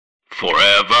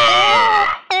Forever.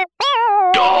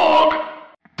 Dog.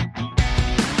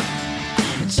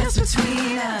 Just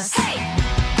between us. Hey.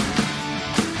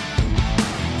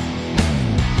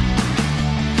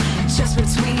 Just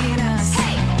between us.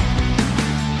 Hey.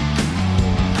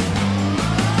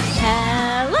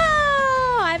 Hello,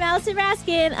 I'm Allison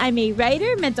Raskin. I'm a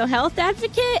writer, mental health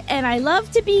advocate, and I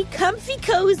love to be comfy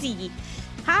cozy.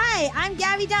 Hi, I'm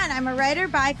Gabby Dunn. I'm a writer,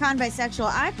 bicon,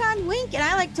 bisexual icon, wink, and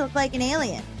I like to look like an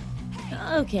alien.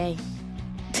 Okay.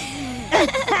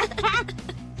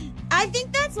 I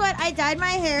think that's what I dyed my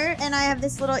hair, and I have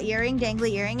this little earring,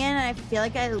 dangly earring in, and I feel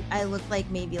like I look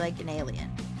like maybe like an alien.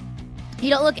 You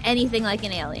don't look anything like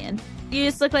an alien. You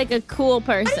just look like a cool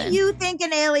person. What do you think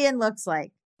an alien looks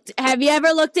like? Have you ever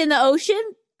looked in the ocean?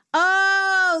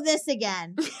 Oh, this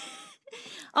again.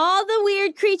 All the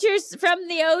weird creatures from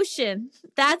the ocean.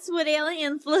 That's what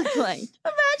aliens look like. Imagine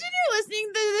you're listening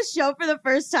to this show for the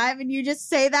first time and you just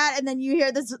say that and then you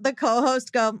hear the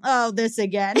co-host go, oh, this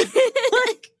again.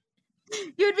 Like,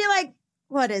 you'd be like,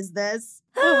 what is this?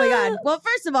 Oh my God. Well,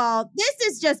 first of all, this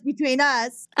is Just Between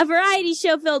Us. A variety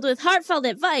show filled with heartfelt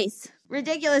advice.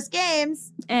 Ridiculous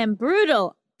games. And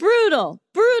brutal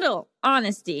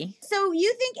honesty. So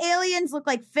you think aliens look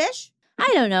like fish?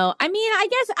 I don't know. I mean, I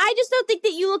guess I just don't think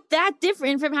that you look that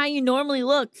different from how you normally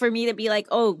look for me to be like,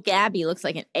 oh, Gabby looks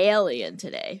like an alien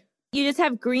today. You just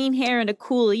have green hair and a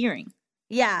cool earring.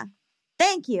 Yeah.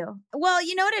 Thank you. Well,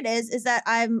 you know what it is that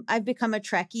I've become a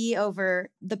Trekkie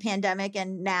over the pandemic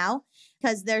and now,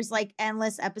 because there's like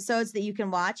endless episodes that you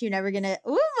can watch. You're never going to,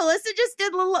 Melissa just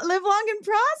did Live Long and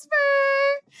Prosper.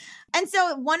 And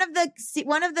so one of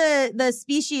the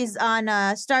species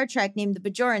on Star Trek named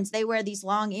the Bajorans, they wear these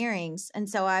long earrings. And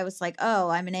so I was like, oh,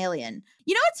 I'm an alien.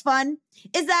 You know what's fun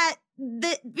is that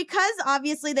because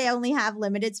obviously they only have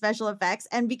limited special effects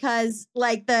and because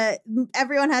like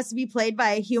everyone has to be played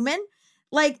by a human,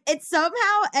 like it's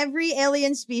somehow every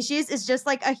alien species is just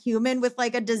like a human with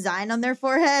like a design on their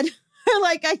forehead. Or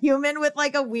like a human with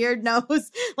like a weird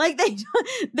nose. Like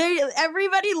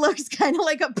everybody looks kind of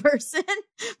like a person,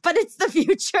 but it's the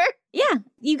future. Yeah,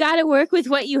 you got to work with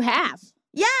what you have.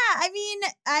 Yeah, I mean,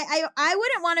 I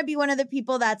wouldn't want to be one of the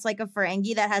people that's like a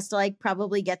Ferengi that has to like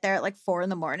probably get there at like 4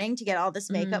 a.m. to get all this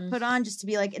makeup put on just to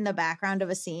be like in the background of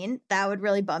a scene. That would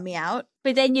really bum me out.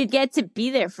 But then you'd get to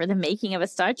be there for the making of a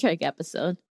Star Trek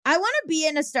episode. I want to be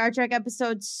in a Star Trek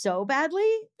episode so badly.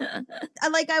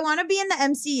 I want to be in the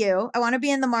MCU. I want to be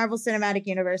in the Marvel Cinematic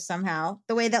Universe somehow,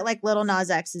 the way that like Lil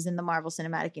Nas X is in the Marvel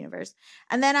Cinematic Universe.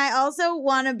 And then I also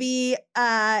want to be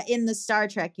in the Star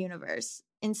Trek universe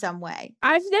in some way.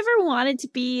 I've never wanted to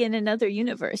be in another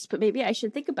universe, but maybe I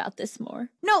should think about this more.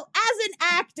 No, as an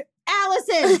actor,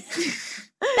 Allison. That's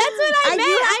what I meant.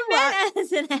 I meant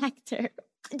as an actor.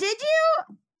 Did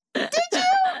you?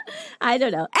 I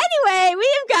don't know. Anyway,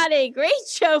 we've got a great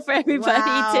show for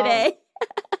everybody today.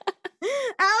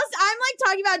 Alice, I'm like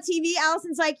talking about TV.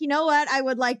 Allison's like, you know what? I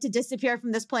would like to disappear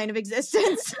from this plane of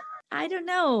existence. I don't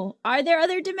know. Are there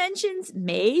other dimensions?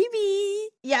 Maybe.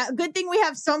 Yeah, good thing we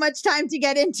have so much time to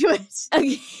get into it.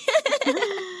 Okay.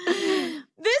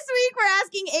 This week, we're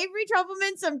asking Avery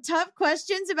Trufelman some tough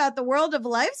questions about the world of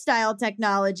lifestyle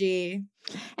technology.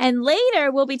 And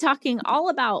later, we'll be talking all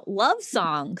about love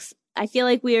songs. I feel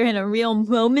like we are in a real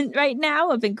moment right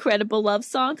now of incredible love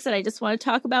songs, and I just want to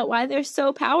talk about why they're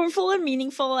so powerful and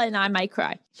meaningful, and I might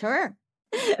cry. Sure.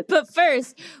 But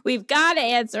first, we've got to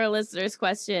answer a listener's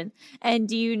question. And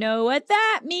do you know what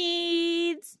that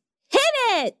means? Hit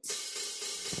it!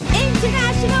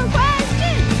 International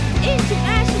question!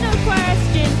 International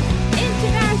question!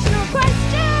 International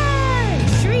question!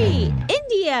 Shri,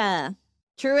 India.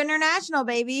 True international,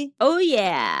 baby. Oh,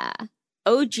 yeah.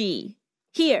 OG.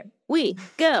 Here we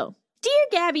go. Dear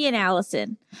Gabby and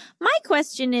Allison, my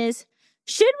question is,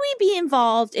 should we be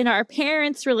involved in our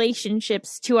parents'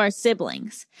 relationships to our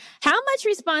siblings? How much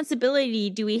responsibility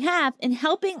do we have in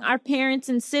helping our parents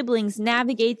and siblings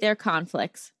navigate their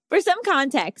conflicts? For some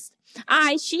context,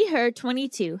 I, she, her,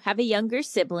 22, have a younger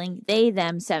sibling, they,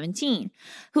 them, 17,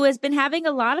 who has been having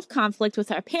a lot of conflict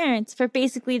with our parents for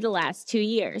basically the last 2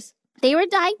 years. They were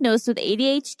diagnosed with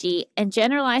ADHD and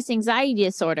generalized anxiety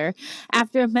disorder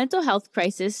after a mental health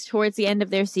crisis towards the end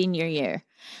of their senior year.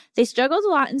 They struggled a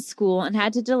lot in school and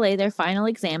had to delay their final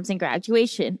exams and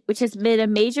graduation, which has been a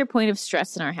major point of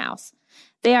stress in our house.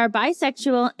 They are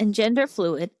bisexual and gender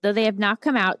fluid, though they have not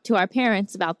come out to our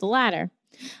parents about the latter.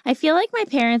 I feel like my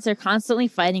parents are constantly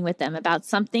fighting with them about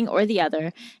something or the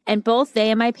other, and both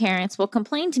they and my parents will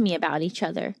complain to me about each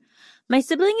other. My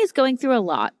sibling is going through a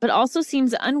lot, but also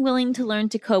seems unwilling to learn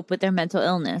to cope with their mental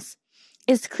illness.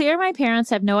 It's clear my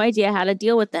parents have no idea how to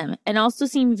deal with them and also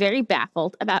seem very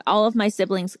baffled about all of my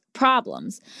siblings'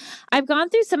 problems. I've gone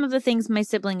through some of the things my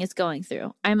sibling is going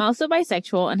through. I'm also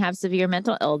bisexual and have severe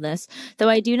mental illness, though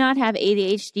I do not have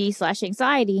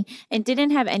ADHD/anxiety and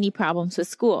didn't have any problems with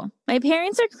school. My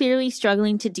parents are clearly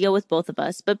struggling to deal with both of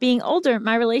us, but being older,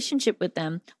 my relationship with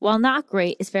them, while not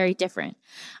great, is very different.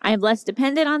 I am less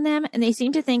dependent on them, and they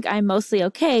seem to think I'm mostly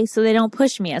okay, so they don't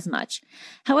push me as much.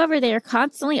 However, they are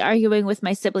constantly arguing with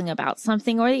my sibling about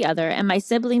something or the other, and my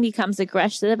sibling becomes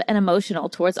aggressive and emotional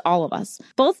towards all of us.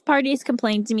 Both parties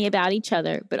complain to me about each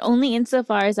other, but only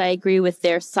insofar as I agree with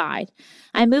their side.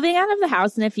 I'm moving out of the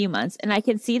house in a few months, and I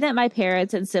can see that my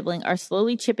parents and sibling are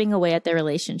slowly chipping away at their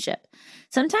relationship.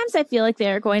 Sometimes I feel like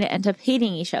they are going to end up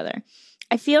hating each other.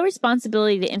 I feel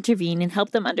responsibility to intervene and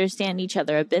help them understand each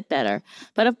other a bit better,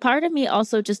 but a part of me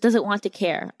also just doesn't want to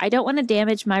care. I don't want to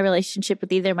damage my relationship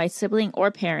with either my sibling or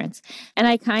parents, and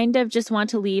I kind of just want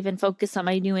to leave and focus on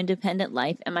my new independent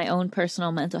life and my own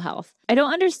personal mental health. I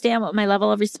don't understand what my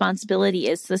level of responsibility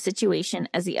is to the situation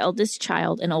as the eldest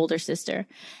child and older sister.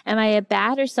 Am I a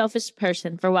bad or selfish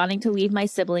person for wanting to leave my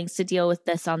siblings to deal with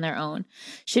this on their own?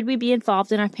 Should we be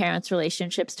involved in our parents'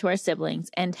 relationships to our siblings,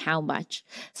 and how much?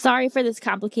 Sorry for this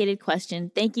complicated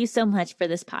question. Thank you so much for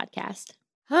this podcast.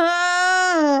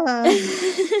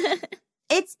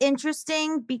 It's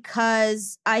interesting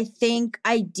because I think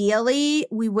ideally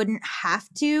we wouldn't have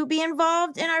to be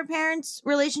involved in our parents'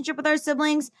 relationship with our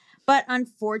siblings. But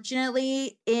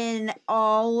unfortunately, in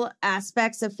all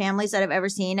aspects of families that I've ever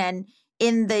seen, and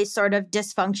in the sort of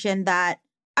dysfunction that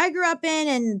I grew up in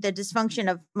and the dysfunction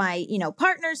of my,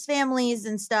 partners' families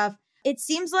and stuff, it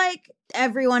seems like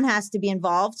everyone has to be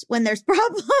involved when there's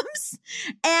problems.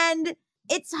 And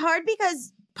it's hard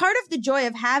because part of the joy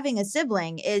of having a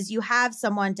sibling is you have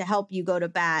someone to help you go to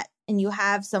bat and you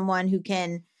have someone who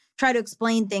can try to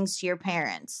explain things to your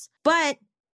parents. But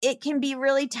it can be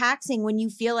really taxing when you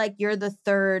feel like you're the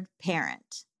third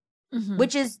parent,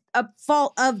 which is a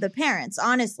fault of the parents,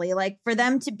 honestly. Like for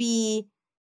them to be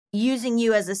using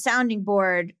you as a sounding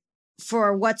board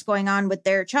for what's going on with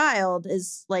their child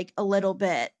is like a little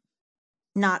bit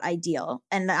not ideal.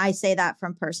 And I say that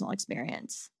from personal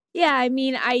experience. Yeah, I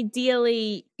mean,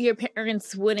 ideally, your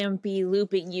parents wouldn't be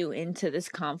looping you into this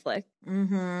conflict.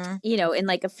 In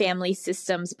like a family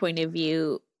systems point of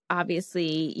view,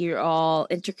 obviously, you're all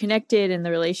interconnected and the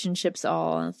relationships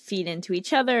all feed into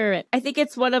each other. I think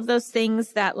it's one of those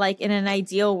things that, like, in an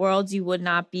ideal world, you would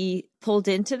not be pulled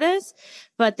into this,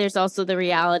 but there's also the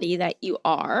reality that you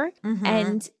are.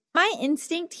 And my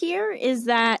instinct here is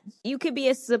that you could be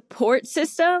a support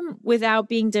system without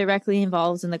being directly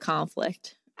involved in the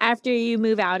conflict. After you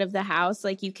move out of the house,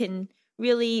 like, you can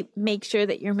really make sure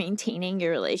that you're maintaining your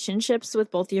relationships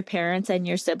with both your parents and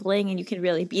your sibling, and you can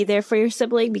really be there for your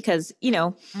sibling because,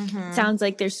 it sounds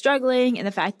like they're struggling, and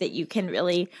the fact that you can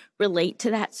really relate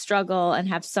to that struggle and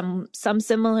have some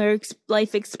similar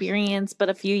life experience, but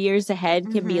a few years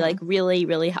ahead can be like really,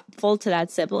 really helpful to that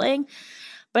sibling.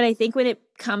 But I think when it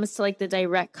comes to like the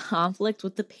direct conflict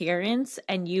with the parents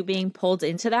and you being pulled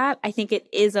into that, I think it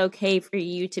is okay for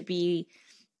you to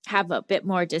have a bit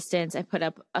more distance and put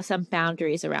up some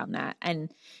boundaries around that.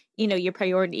 And, your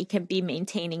priority can be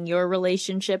maintaining your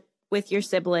relationship with your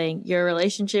sibling, your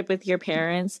relationship with your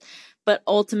parents. But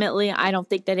ultimately, I don't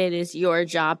think that it is your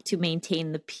job to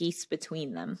maintain the peace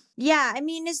between them. Yeah. I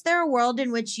mean, is there a world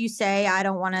in which you say, I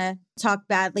don't want to talk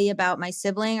badly about my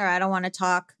sibling, or I don't want to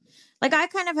talk? Like, I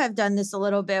kind of have done this a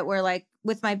little bit where, like,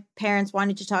 with my parents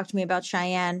wanting to talk to me about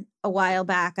Cheyenne a while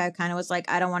back, I kind of was like,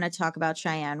 I don't want to talk about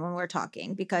Cheyenne when we're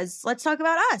talking, because let's talk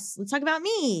about us. Let's talk about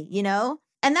me,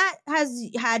 And that has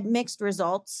had mixed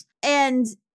results. And,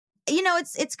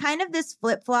 it's kind of this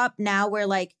flip-flop now where,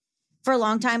 like, for a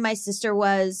long time, my sister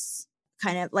was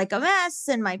kind of like a mess,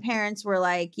 and my parents were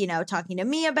like, talking to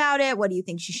me about it. What do you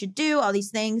think she should do? All these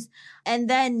things. And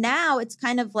then now it's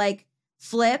kind of like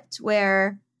flipped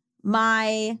where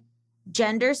my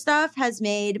gender stuff has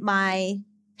made my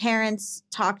parents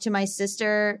talk to my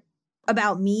sister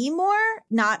about me more,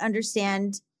 not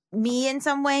understand me in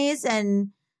some ways. And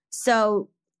so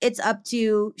it's up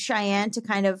to Cheyenne to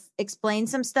kind of explain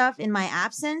some stuff in my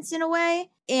absence in a way.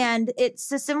 And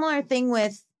it's a similar thing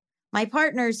with my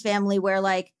partner's family where,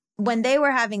 like, when they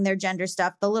were having their gender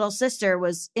stuff, the little sister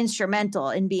was instrumental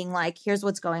in being like, here's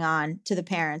what's going on to the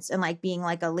parents, and like being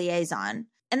like a liaison.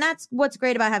 And that's what's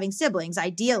great about having siblings,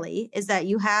 ideally, is that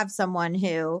you have someone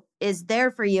who is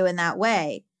there for you in that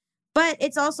way. But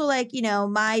it's also like,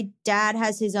 my dad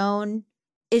has his own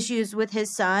issues with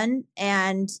his son,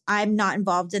 and I'm not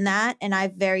involved in that. And I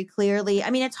very clearly, I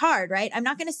mean, it's hard, right? I'm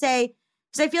not going to say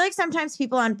Because I feel like sometimes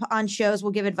people on shows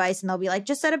will give advice and they'll be like,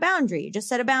 just set a boundary, just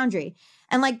set a boundary.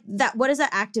 And like that, what does that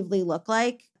actively look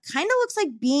like? Kind of looks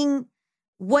like being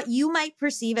what you might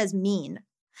perceive as mean.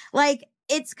 Like,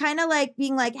 it's kind of like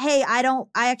being like, hey, I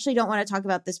actually don't want to talk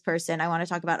about this person. I want to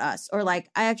talk about us. Or like,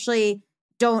 I actually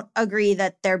don't agree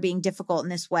that they're being difficult in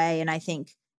this way. And I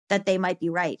think that they might be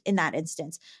right in that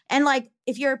instance. And like,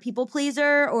 if you're a people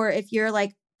pleaser or if you're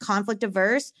like conflict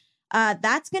averse,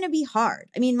 that's going to be hard.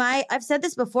 I mean, I've said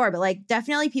this before, but like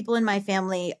definitely people in my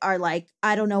family are like,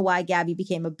 I don't know why Gabby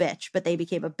became a bitch, but they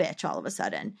became a bitch all of a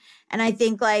sudden. And I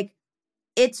think like,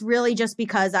 it's really just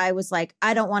because I was like,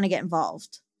 I don't want to get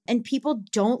involved. And people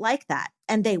don't like that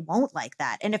and they won't like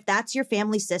that. And if that's your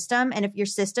family system and if your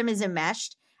system is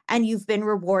enmeshed and you've been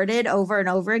rewarded over and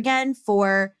over again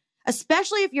for,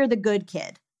 especially if you're the good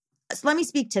kid. So let me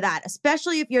speak to that.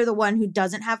 Especially if you're the one who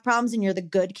doesn't have problems and you're the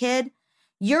good kid,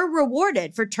 you're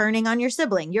rewarded for turning on your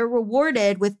sibling. You're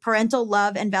rewarded with parental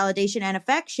love and validation and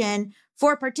affection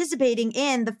for participating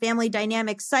in the family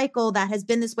dynamic cycle that has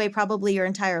been this way probably your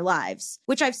entire lives,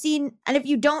 which I've seen. And if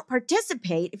you don't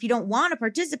participate, if you don't want to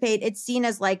participate, it's seen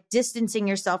as like distancing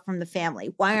yourself from the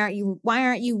family. Why aren't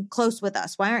you close with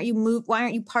us? Why aren't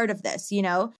you part of this? You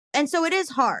know? And so it is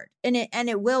hard and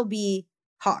it will be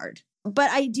hard.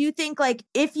 But I do think like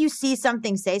if you see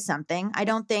something, say something. I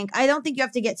don't think you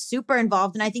have to get super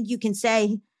involved. And I think you can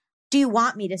say, do you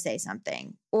want me to say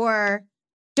something? Or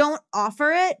don't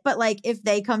offer it, but like if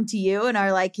they come to you and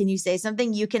are like, can you say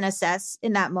something? You can assess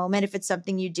in that moment if it's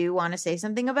something you do want to say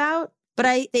something about. But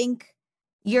I think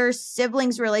your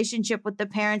siblings' relationship with the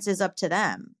parents is up to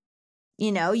them.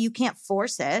 You know, you can't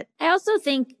force it. I also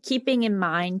think keeping in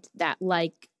mind that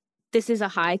like this is a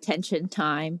high tension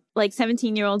time. Like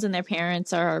 17-year-olds and their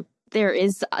parents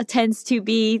tends to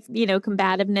be, you know,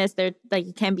 combativeness. There like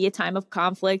it can be a time of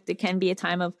conflict. It can be a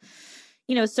time of,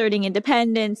 you know, asserting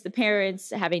independence, the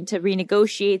parents having to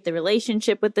renegotiate the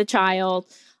relationship with the child.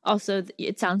 Also,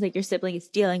 it sounds like your sibling is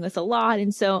dealing with a lot.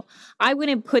 And so I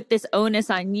wouldn't put this onus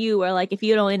on you or like if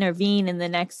you don't intervene in the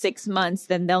next 6 months,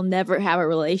 then they'll never have a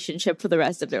relationship for the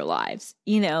rest of their lives.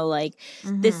 You know, like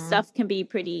this stuff can be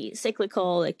pretty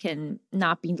cyclical. It can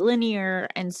not be linear.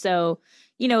 And so,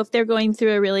 you know, if they're going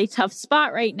through a really tough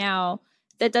spot right now,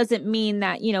 that doesn't mean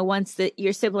that, you know, once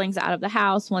your siblings out of the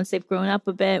house, once they've grown up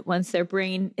a bit, once their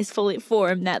brain is fully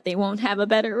formed, that they won't have a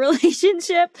better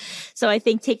relationship. So I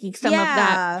think taking some of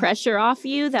that pressure off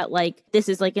you that like, this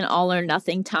is like an all or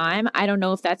nothing time. I don't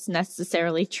know if that's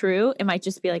necessarily true. It might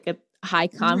just be like a high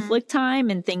conflict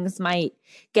time and things might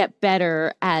get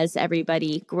better as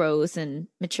everybody grows and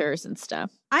matures and stuff.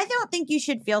 I don't think you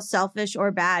should feel selfish or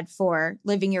bad for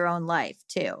living your own life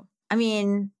too. I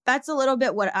mean, that's a little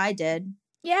bit what I did.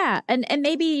 Yeah. And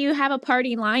maybe you have a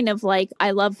party line of like, I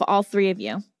love all three of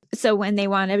you. So when they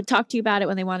want to talk to you about it,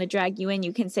 when they want to drag you in,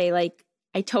 you can say like,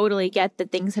 I totally get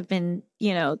that things have been,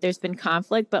 you know, there's been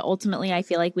conflict, but ultimately I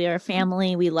feel like we are a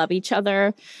family. We love each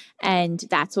other. And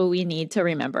that's what we need to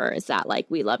remember is that like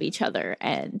we love each other.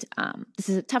 And this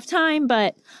is a tough time,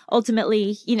 but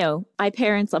ultimately, you know, my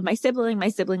parents love my sibling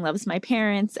loves my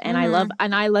parents, and I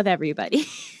love everybody.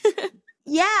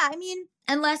 Yeah. I mean,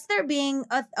 unless they're being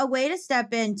a way to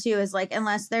step in too is like,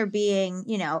 unless they're being,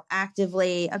 you know,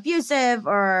 actively abusive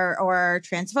or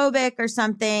transphobic or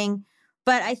something.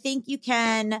 But I think you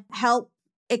can help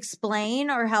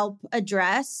explain or help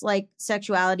address like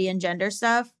sexuality and gender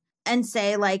stuff and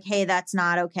say like, hey, that's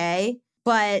not okay.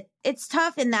 But it's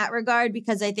tough in that regard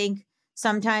because I think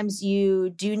sometimes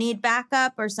you do need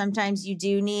backup or sometimes you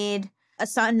do need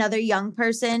another young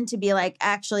person to be like,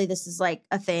 actually, this is like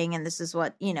a thing and this is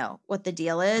what, you know, what the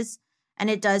deal is. And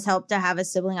it does help to have a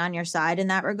sibling on your side in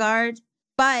that regard.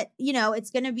 But, you know, it's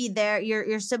going to be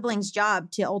your sibling's job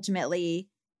to ultimately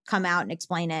come out and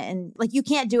explain it. And like, you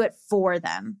can't do it for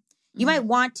them. You might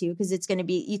want to, because you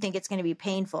think it's going to be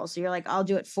painful. So you're like, I'll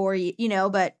do it for you, you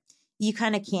know, but you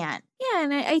kind of can't. Yeah.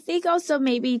 And I think also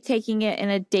maybe taking it in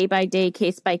a day by day,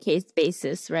 case by case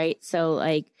basis, right? So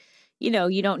like, you know,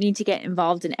 you don't need to get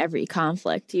involved in every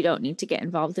conflict. You don't need to get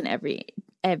involved in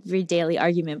every daily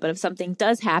argument. But if something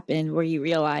does happen where you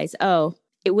realize, oh,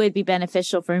 it would be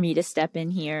beneficial for me to step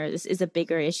in here. This is a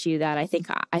bigger issue that I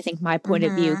think my point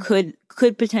of view could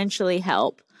potentially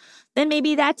help. Then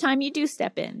maybe that time you do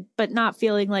step in, but not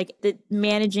feeling like the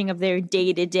managing of their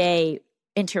day-to-day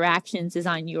interactions is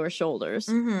on your shoulders.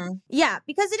 Yeah,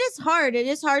 because it is hard. It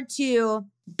is hard to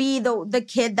be the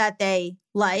kid that they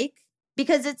like,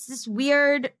 because it's this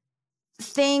weird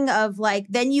thing of like,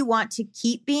 then you want to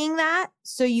keep being that.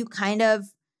 So you kind of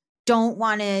don't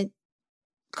want to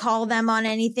call them on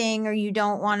anything, or you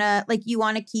don't want to, like, you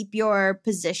want to keep your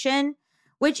position,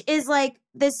 which is like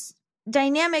this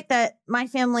dynamic that my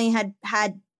family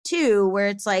had too, where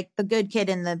it's like the good kid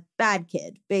and the bad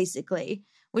kid, basically,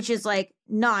 which is like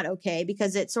not okay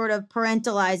because it sort of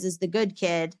parentalizes the good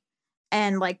kid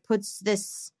and like puts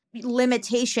this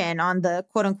limitation on the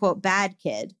quote unquote bad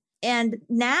kid. And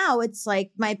now it's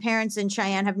like my parents and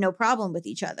Cheyenne have no problem with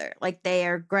each other. Like they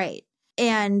are great.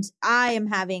 And I am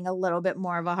having a little bit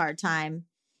more of a hard time.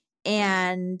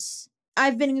 And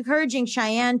I've been encouraging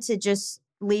Cheyenne to just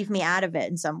leave me out of it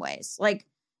in some ways. Like,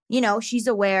 you know, she's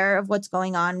aware of what's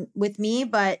going on with me,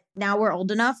 but now we're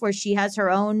old enough where she has her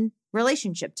own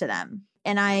relationship to them.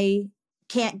 And I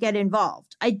can't get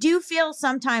involved. I do feel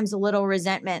sometimes a little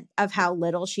resentment of how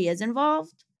little she is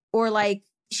involved, or like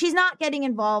she's not getting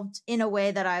involved in a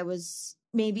way that I was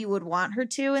maybe would want her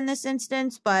to in this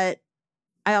instance. But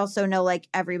I also know like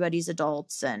everybody's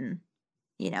adults and,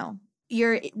 you know,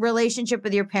 your relationship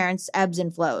with your parents ebbs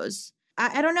and flows.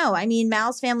 I don't know. I mean,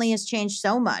 Mal's family has changed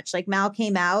so much. Like Mal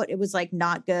came out, it was like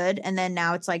not good. And then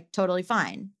now it's like totally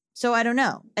fine. So I don't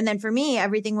know. And then for me,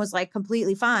 everything was like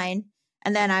completely fine.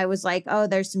 And then I was like, oh,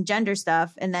 there's some gender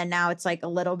stuff. And then now it's like a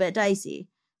little bit dicey.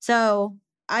 So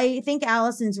I think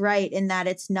Allison's right in that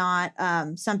it's not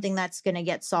something that's going to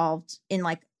get solved in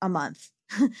like a month.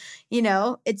 You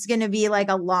know, it's going to be like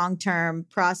a long-term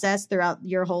process throughout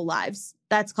your whole lives.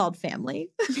 That's called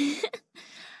family.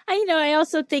 I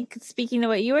also think, speaking to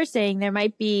what you were saying, there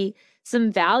might be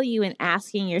some value in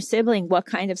asking your sibling what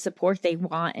kind of support they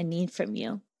want and need from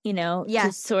you, you know,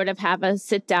 to sort of have a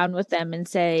sit down with them and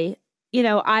say, you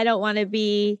know, I don't want to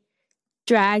be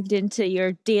dragged into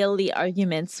your daily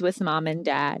arguments with mom and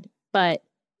dad, but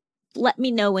let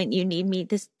me know when you need me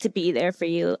to be there for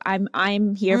you.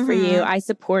 I'm here for you. I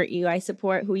support you. I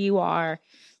support who you are.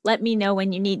 Let me know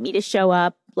when you need me to show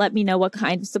up. Let me know what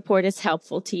kind of support is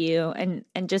helpful to you, and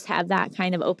just have that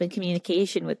kind of open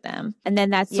communication with them. And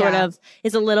then that sort of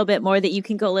is a little bit more that you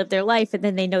can go live their life, and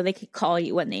then they know they can call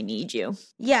you when they need you.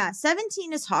 Yeah,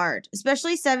 17 is hard,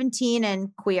 especially 17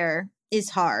 and queer is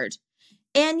hard.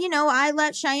 And, you know, I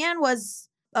let Cheyenne was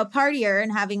a partier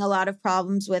and having a lot of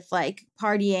problems with like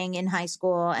partying in high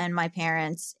school and my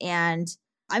parents. And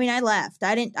I mean, I left.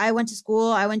 I went to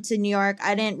school. I went to New York.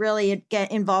 I didn't really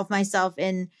get involved myself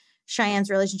in Cheyenne's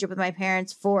relationship with my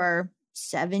parents for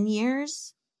 7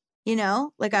 years. You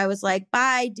know, like I was like,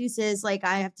 bye, deuces. Like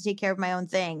I have to take care of my own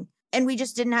thing. And we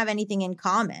just didn't have anything in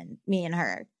common, me and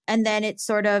her. And then it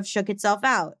sort of shook itself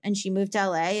out and she moved to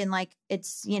LA and like,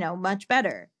 it's, you know, much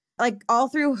better. Like all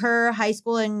through her high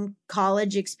school and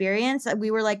college experience,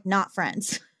 we were like not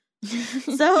friends.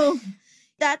 So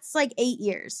that's like 8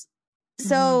 years.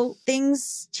 So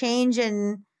things change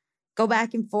and go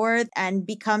back and forth and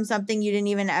become something you didn't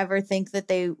even ever think that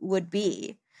they would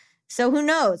be. So who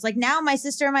knows? Like now my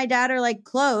sister and my dad are like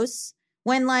close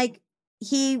when like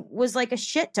he was like a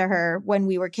shit to her when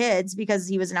we were kids because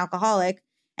he was an alcoholic,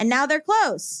 and now they're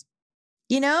close.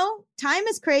 You know, time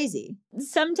is crazy.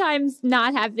 Sometimes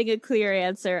not having a clear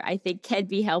answer, I think, can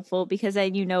be helpful because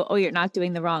then you know, oh, you're not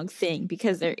doing the wrong thing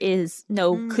because there is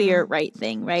no clear right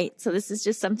thing, right? So this is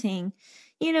just something,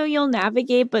 you know, you'll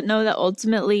navigate, but know that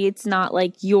ultimately it's not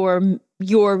like your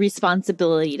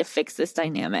responsibility to fix this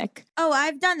dynamic. Oh,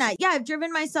 I've done that. Yeah, I've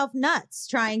driven myself nuts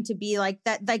trying to be like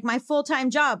that. Like my full-time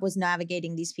job was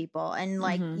navigating these people. And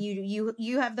like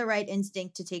you have the right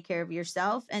instinct to take care of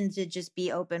yourself and to just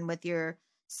be open with your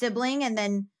sibling. And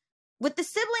then with the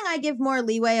sibling, I give more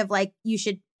leeway of like, you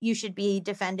should be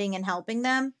defending and helping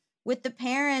them. With the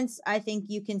parents, I think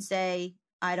you can say,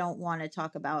 I don't want to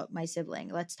talk about my sibling.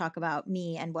 Let's talk about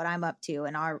me and what I'm up to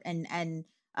and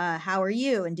how are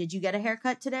you? And did you get a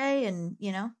haircut today? And,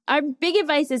 you know, our big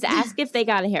advice is ask if they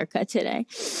got a haircut today.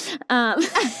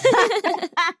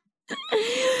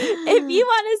 If you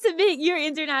want to submit your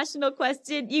international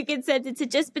question, you can send it to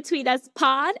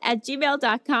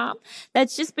justbetweenuspod@gmail.com.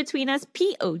 That's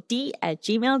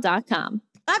justbetweenuspod@gmail.com.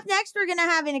 Up next, we're going to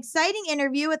have an exciting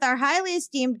interview with our highly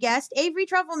esteemed guest, Avery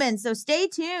Trufelman. So stay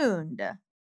tuned.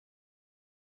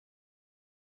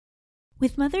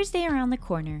 With Mother's Day around the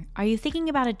corner, are you thinking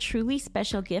about a truly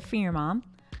special gift for your mom?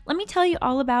 Let me tell you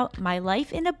all about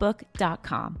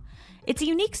mylifeinabook.com. It's a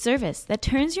unique service that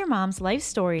turns your mom's life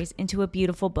stories into a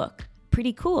beautiful book.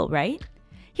 Pretty cool, right?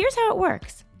 Here's how it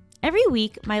works. Every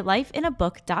week,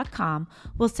 mylifeinabook.com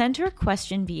will send her a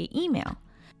question via email.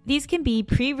 These can be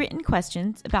pre-written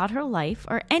questions about her life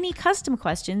or any custom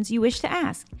questions you wish to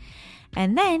ask.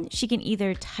 And then she can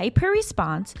either type her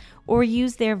response or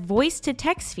use their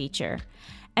voice-to-text feature.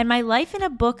 And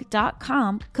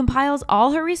mylifeinabook.com compiles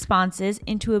all her responses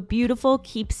into a beautiful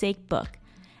keepsake book.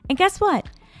 And guess what?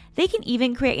 They can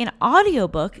even create an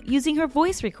audiobook using her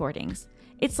voice recordings.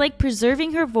 It's like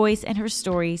preserving her voice and her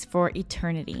stories for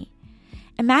eternity.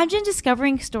 Imagine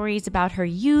discovering stories about her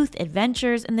youth,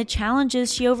 adventures, and the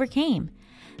challenges she overcame.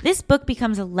 This book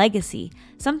becomes a legacy,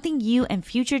 something you and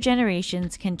future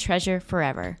generations can treasure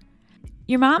forever.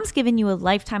 Your mom's given you a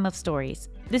lifetime of stories.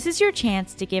 This is your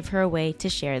chance to give her a way to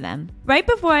share them. Right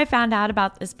before I found out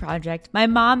about this project, my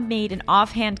mom made an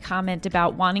offhand comment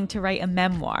about wanting to write a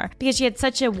memoir because she had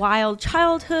such a wild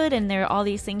childhood and there are all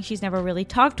these things she's never really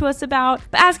talked to us about.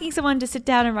 But asking someone to sit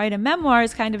down and write a memoir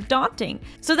is kind of daunting.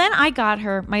 So then I got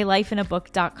her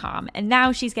mylifeinabook.com, and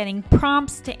now she's getting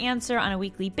prompts to answer on a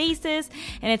weekly basis,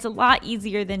 and it's a lot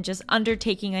easier than just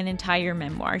undertaking an entire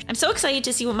memoir. I'm so excited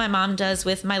to see what my mom does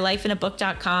with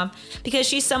mylifeinabook.com because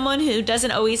she's someone who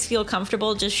doesn't always feel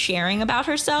comfortable just sharing about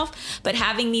herself, but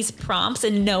having these prompts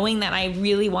and knowing that I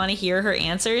really want to hear her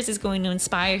answers is going to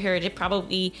inspire her to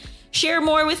probably share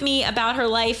more with me about her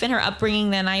life and her upbringing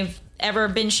than I've ever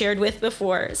been shared with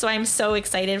before. So I'm so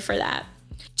excited for that.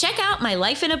 Check out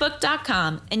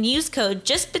mylifeinabook.com and use code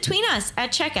JustBetweenUs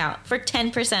at checkout for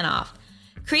 10% off.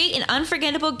 Create an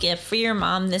unforgettable gift for your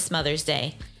mom this Mother's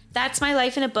Day. That's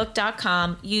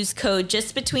mylifeinabook.com. Use code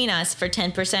JustBetweenUs for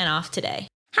 10% off today.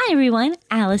 Hi everyone,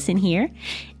 Allison here.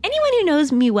 Anyone who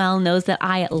knows me well knows that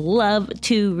I love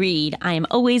to read. I am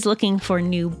always looking for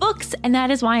new books, and that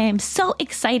is why I'm so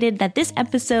excited that this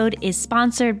episode is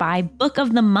sponsored by Book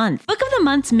of the Month. Book of the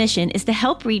Month's mission is to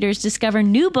help readers discover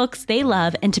new books they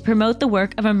love and to promote the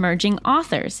work of emerging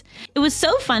authors. It was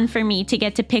so fun for me to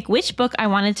get to pick which book I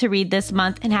wanted to read this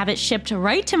month and have it shipped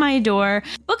right to my door.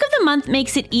 Book of the Month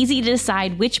makes it easy to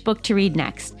decide which book to read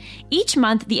next. Each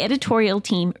month, the editorial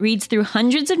team reads through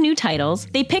hundreds of new titles.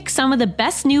 They pick some of the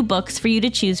best new books for you to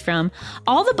choose from.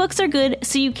 All the books are good,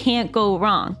 so you can't go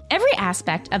wrong. Every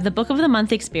aspect of the Book of the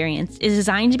Month experience is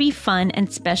designed to be fun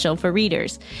and special for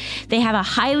readers. They have a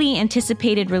highly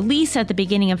anticipated release at the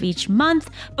beginning of each month.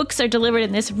 Books are delivered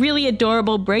in this really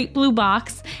adorable bright blue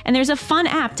box, and there's a fun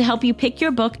app to help you pick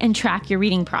your book and track your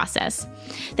reading process.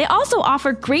 They also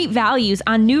offer great values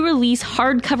on new release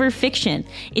hardcover fiction.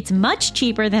 It's much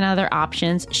cheaper than other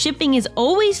options, shipping is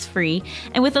always free,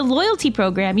 and with a loyalty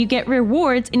program, you get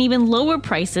rewards and even lower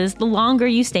prices the longer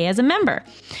you stay as a member.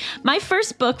 My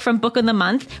first book from Book of the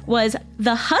Month was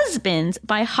The Husbands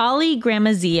by Holly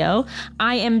Gramazio.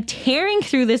 I am tearing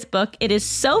through this book. It is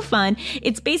so fun.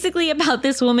 It's basically about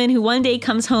this woman who one day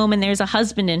comes home and there's a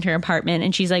husband in her apartment,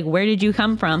 and she's like, "Where did you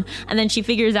come from?" And then she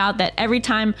figures out that every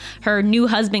time her new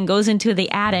husband goes into the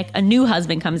attic, a new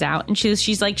husband comes out, and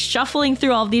she's like shuffling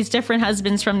through all these different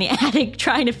husbands from the attic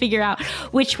trying to figure out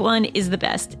which one is the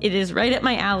best. It is right up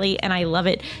my alley and I love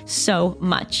it so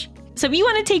much. So if you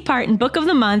want to take part in Book of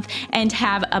the Month and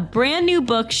have a brand new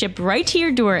book shipped right to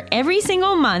your door every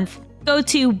single month, go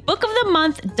to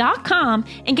bookofthemonth.com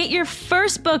and get your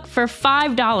first book for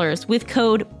 $5 with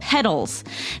code PEDALS.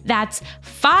 That's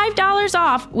 $5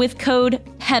 off with code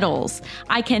PEDALS.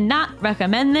 I cannot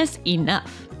recommend this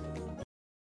enough.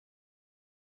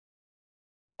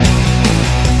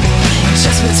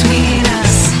 Just between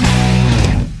us.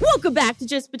 Welcome back to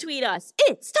Just Between Us.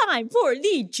 It's time for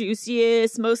the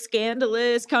juiciest, most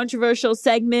scandalous, controversial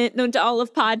segment known to all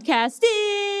of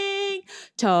podcasting.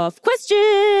 Tough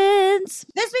questions.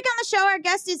 This week on the show, our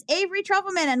guest is Avery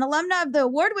Trufelman, an alumna of the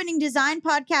award-winning design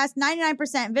podcast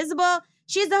 99% Invisible.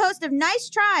 She is the host of Nice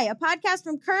Try, a podcast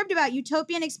from Curbed about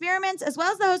utopian experiments, as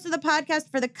well as the host of the podcast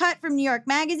For the Cut from New York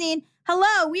Magazine.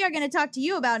 Hello, we are going to talk to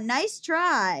you about Nice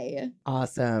Try.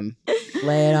 Awesome.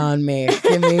 Lay it on me.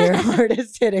 Give me your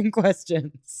hardest hitting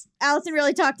questions. Allison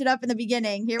really talked it up in the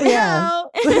beginning. Here we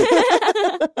go.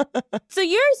 So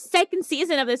your second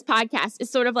season of this podcast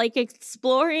is sort of like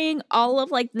exploring all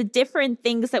of like the different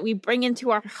things that we bring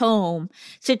into our home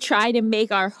to try to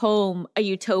make our home a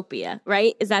utopia,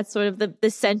 right? Is that sort of the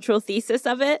central thesis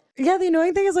of it? Yeah, the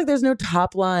annoying thing is like there's no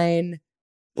top line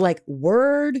like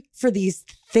word for these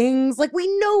things. Like we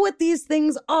know what these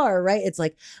things are, right? It's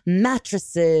like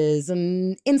mattresses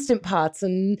and Instant Pots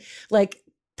and like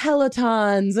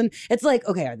Pelotons. And it's like,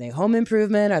 okay, are they home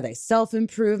improvement? Are they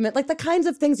self-improvement? Like the kinds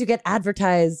of things you get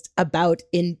advertised about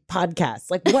in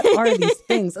podcasts. Like what are these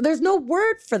things? There's no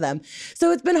word for them.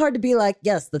 So it's been hard to be like,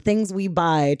 yes, the things we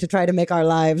buy to try to make our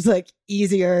lives like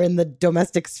easier in the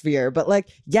domestic sphere. But like,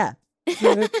 yeah,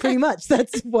 pretty much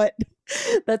that's what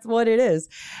it is.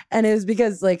 And it was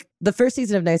because like the first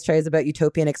season of Nice Try is about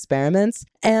utopian experiments.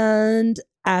 And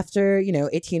after,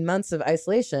 18 months of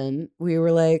isolation, we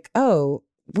were like, oh,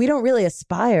 we don't really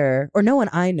aspire, or no one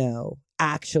I know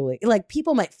actually, like,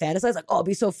 people might fantasize like, oh, it'd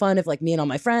be so fun if like me and all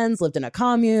my friends lived in a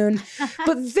commune.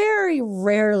 But very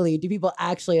rarely do people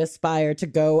actually aspire to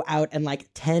go out and like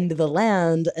tend the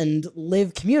land and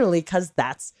live communally, because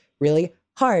that's really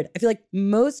hard. I feel like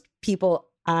most people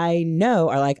I know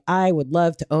are like, I would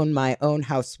love to own my own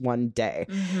house one day.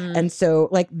 And so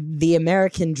like the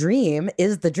American dream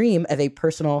is the dream of a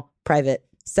personal, private,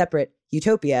 separate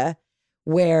utopia,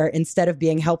 where instead of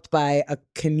being helped by a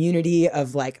community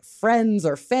of like friends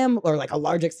or family or like a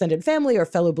large extended family or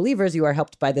fellow believers, you are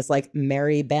helped by this like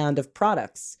merry band of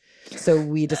products. So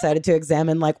we decided to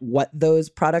examine like what those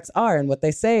products are and what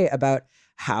they say about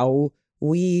how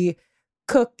we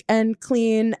cook and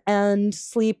clean and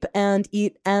sleep and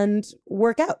eat and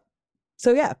work out.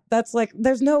 So yeah, that's like,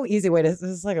 there's no easy way to, this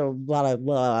is like a lot of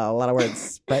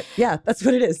words, but yeah, that's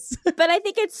what it is. But I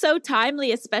think it's so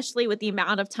timely, especially with the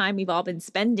amount of time we've all been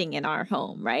spending in our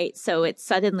home, right? So it's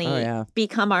suddenly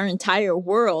become our entire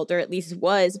world, or at least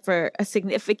was for a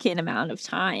significant amount of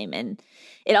time. And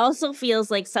it also feels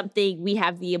like something we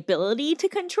have the ability to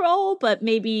control, but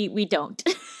maybe we don't.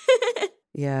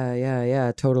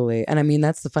 Yeah, totally. And I mean,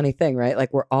 that's the funny thing, right?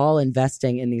 Like, we're all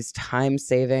investing in these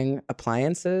time-saving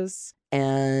appliances,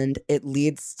 and it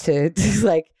leads to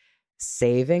like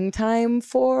saving time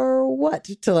for what?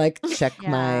 To like check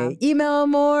my email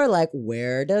more? Like,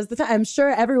 where does the time? I'm sure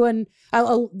everyone,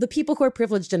 the people who are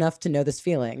privileged enough to know this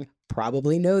feeling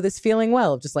probably know this feeling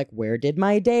well. Just like, where did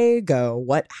my day go?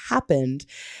 What happened?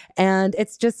 And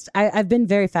it's just, I've been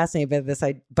very fascinated by this,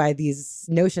 by these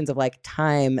notions of like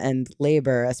time and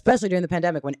labor, especially during the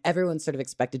pandemic when everyone's sort of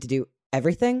expected to do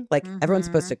everything. Like everyone's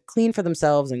supposed to clean for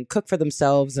themselves and cook for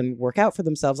themselves and work out for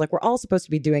themselves. Like, we're all supposed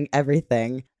to be doing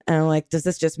everything. And I'm like, does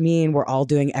this just mean we're all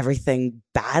doing everything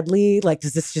badly? Like,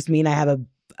 does this just mean I have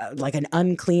like an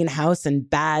unclean house and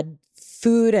bad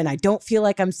food and I don't feel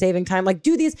like I'm saving time? Like,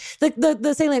 do these, like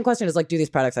the salient question is like, do these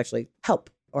products actually help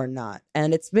or not?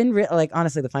 And it's been like,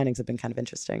 honestly, the findings have been kind of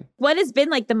interesting. What has been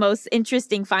like the most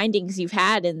interesting findings you've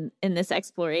had in this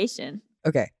exploration?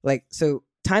 Okay, like, so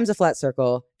time's a flat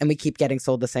circle and we keep getting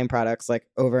sold the same products like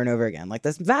over and over again, like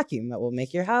this vacuum that will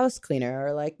make your house cleaner,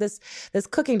 or like this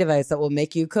cooking device that will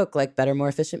make you cook like better, more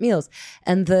efficient meals.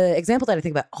 And the example that I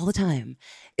think about all the time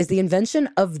is the invention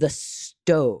of the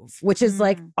stove, which is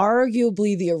like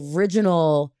arguably the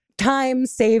original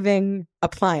time-saving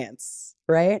appliance,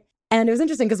 right? And it was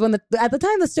interesting because at the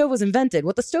time the stove was invented,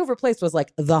 what the stove replaced was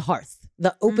like the hearth,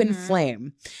 the open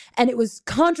flame. And it was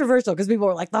controversial because people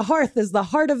were like, the hearth is the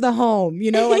heart of the home.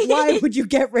 You know, like, why would you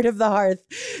get rid of the hearth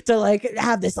to like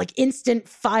have this like instant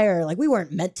fire? Like, we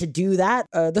weren't meant to do that.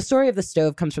 The story of the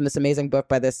stove comes from this amazing book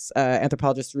by this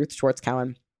anthropologist, Ruth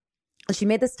Schwartz-Cowan. And she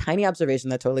made this tiny observation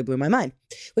that totally blew my mind,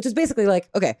 which is basically like,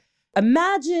 okay,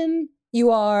 imagine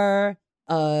you are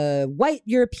a white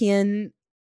European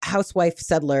housewife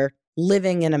settler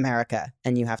living in America,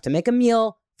 and you have to make a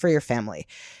meal for your family.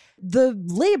 The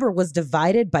labor was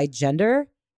divided by gender.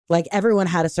 Like, everyone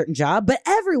had a certain job, but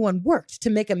everyone worked to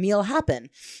make a meal happen.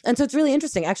 And so it's really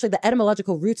interesting. Actually, the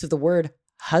etymological roots of the word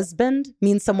husband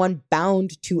means someone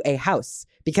bound to a house,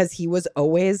 because he was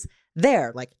always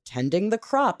there, like tending the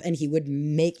crop, and he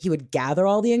would gather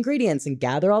all the ingredients and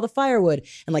gather all the firewood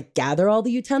and like gather all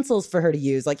the utensils for her to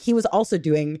use. Like, he was also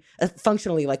doing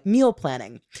functionally like meal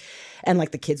planning. And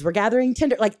like the kids were gathering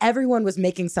tinder, like everyone was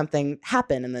making something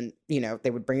happen. And then, you know,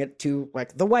 they would bring it to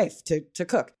like the wife to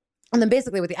cook. And then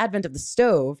basically with the advent of the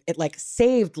stove, it like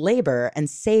saved labor and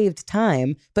saved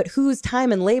time. But whose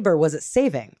time and labor was it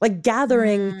saving? Like,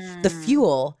 gathering the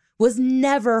fuel was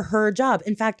never her job.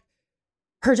 In fact,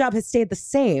 her job has stayed the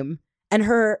same, and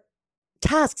her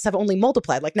tasks have only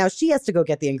multiplied. Like, now she has to go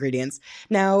get the ingredients.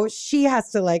 Now she has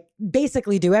to like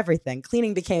basically do everything.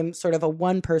 Cleaning became sort of a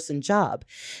one-person job.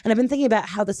 And I've been thinking about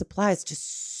how this applies to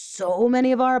so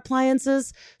many of our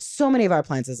appliances.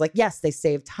 Like, yes, they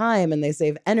save time and they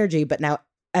save energy, but now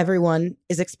everyone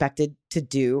is expected to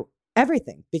do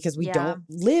everything, because we don't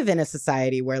live in a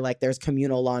society where like there's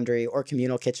communal laundry or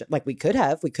communal kitchen. Like, we could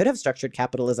have structured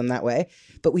capitalism that way,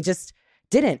 but we just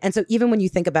didn't. And so even when you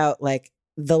think about like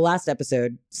the last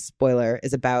episode, spoiler,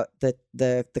 is about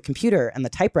the computer and the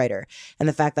typewriter, and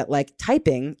the fact that like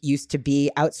typing used to be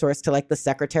outsourced to like the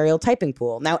secretarial typing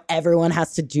pool. Now everyone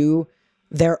has to do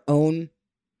their own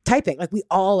typing. Like, we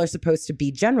all are supposed to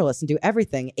be generalists and do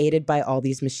everything, aided by all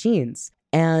these machines.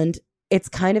 And it's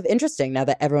kind of interesting now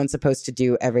that everyone's supposed to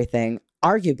do everything,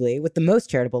 arguably with the most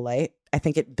charitable light. I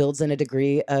think it builds in a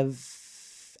degree of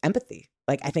empathy.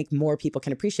 Like, I think more people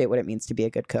can appreciate what it means to be a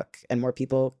good cook, and more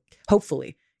people,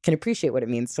 hopefully, can appreciate what it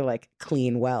means to like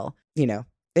clean well. You know,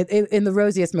 In the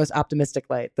rosiest, most optimistic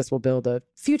light, this will build a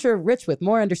future rich with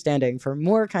more understanding for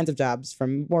more kinds of jobs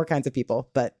from more kinds of people.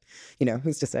 But,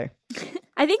 who's to say?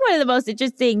 I think one of the most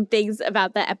interesting things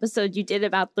about the episode you did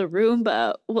about the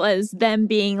Roomba was them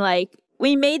being like,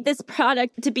 we made this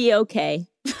product to be okay.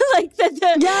 Like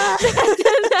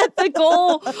that the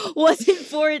goal wasn't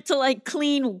for it to like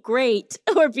clean great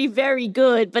or be very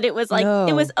good, but it was like,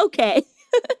 it was okay.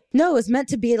 No, it was meant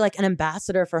to be like an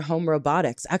ambassador for home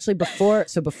robotics. Actually, before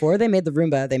they made the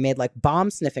Roomba, they made like bomb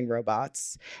sniffing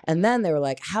robots. And then they were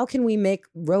like, how can we make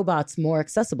robots more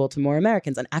accessible to more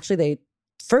Americans? And actually, they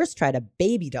first tried a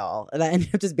baby doll. And that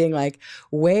ended up just being like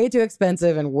way too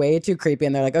expensive and way too creepy.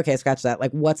 And they're like, okay, scratch that.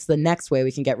 Like, what's the next way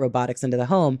we can get robotics into the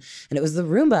home? And it was the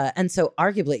Roomba. And so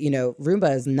arguably,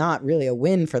 Roomba is not really a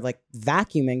win for like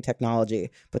vacuuming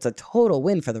technology, but it's a total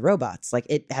win for the robots. Like,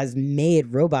 it has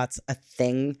made robots a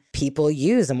thing people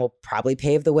use and will probably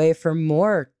pave the way for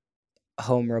more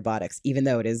home robotics, even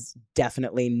though it is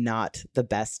definitely not the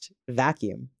best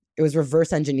vacuum. It was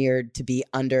reverse engineered to be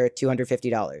under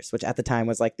 $250, which at the time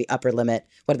was like the upper limit.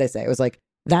 What did they say? It was like,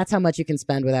 that's how much you can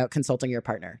spend without consulting your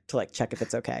partner to like check if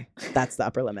it's okay. That's the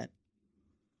upper limit.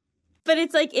 But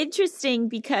it's like interesting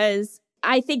because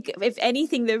I think if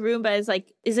anything, the Roomba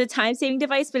is a time-saving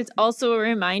device, but it's also a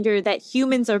reminder that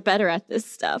humans are better at this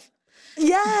stuff.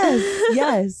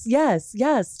 Yes,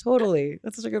 totally.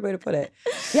 That's such a good way to put it.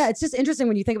 Yeah, it's just interesting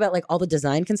when you think about like all the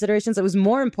design considerations. It was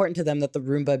more important to them that the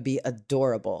Roomba be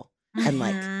adorable and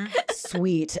like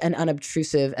sweet and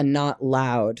unobtrusive and not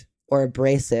loud or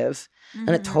abrasive. And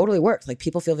it totally worked. Like,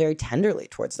 people feel very tenderly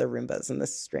towards their Roombas in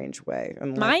this strange way.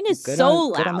 And, like, mine is good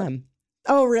so on them. loud.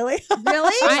 Oh, really?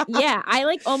 Really? I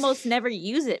like almost never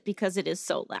use it because it is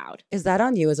so loud. Is that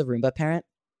on you as a Roomba parent?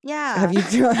 Yeah. Have you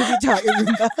taught your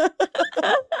Roomba?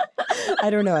 I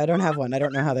don't know. I don't have one. I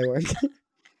don't know how they work.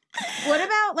 What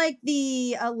about like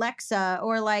the Alexa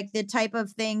or like the type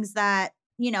of things that,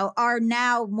 are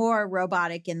now more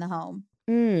robotic in the home?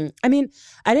 I mean,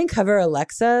 I didn't cover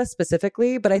Alexa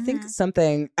specifically, but I think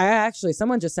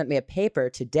someone just sent me a paper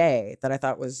today that I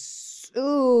thought was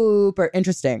super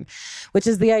interesting, which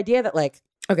is the idea that like,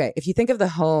 okay, if you think of the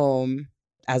home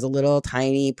as a little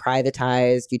tiny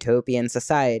privatized utopian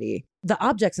society, the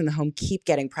objects in the home keep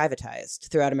getting privatized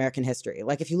throughout American history.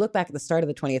 Like, if you look back at the start of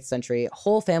the 20th century,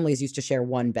 whole families used to share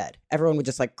one bed. Everyone would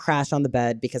just like crash on the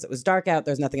bed because it was dark out.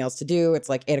 There's nothing else to do. It's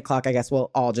like 8 o'clock. I guess we'll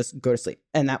all just go to sleep.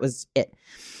 And that was it.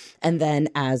 And then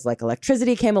as like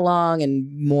electricity came along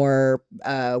and more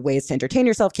ways to entertain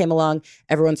yourself came along,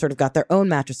 everyone sort of got their own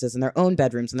mattresses and their own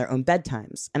bedrooms and their own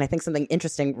bedtimes. And I think something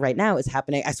interesting right now is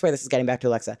happening. I swear this is getting back to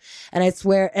Alexa.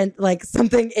 And like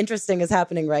something interesting is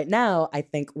happening right now, I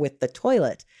think, with the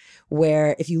toilet,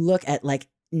 where if you look at like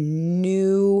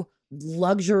new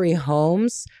luxury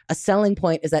homes, a selling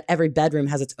point is that every bedroom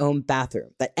has its own bathroom,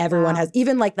 that everyone has,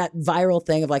 even like that viral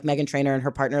thing of like Meghan Trainor and her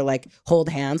partner like hold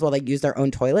hands while they use their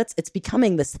own toilets. It's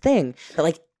becoming this thing that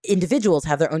like individuals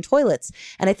have their own toilets.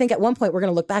 And I think at one point we're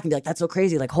going to look back and be like, that's so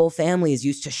crazy. Like, whole families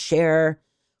used to share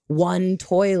one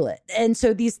toilet. And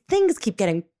so these things keep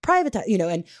getting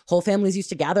privatized, and whole families used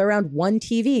to gather around one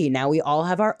TV. Now we all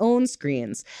have our own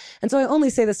screens. And so I only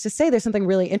say this to say there's something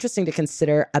really interesting to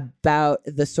consider about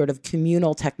the sort of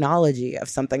communal technology of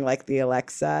something like the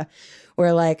Alexa,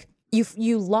 where like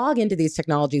you log into these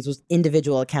technologies with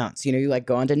individual accounts. You like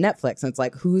go onto Netflix and it's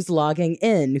like, who's logging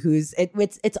in?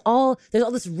 It's all, there's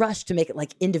all this rush to make it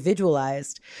like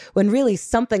individualized, when really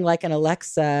something like an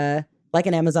Alexa, like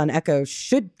an Amazon Echo,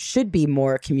 should be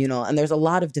more communal. And there's a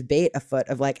lot of debate afoot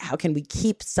of like, how can we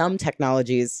keep some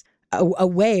technologies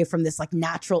away from this like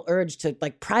natural urge to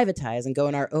like privatize and go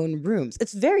in our own rooms?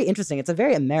 It's very interesting. It's a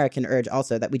very American urge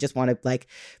also, that we just want to like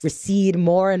recede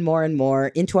more and more and more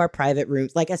into our private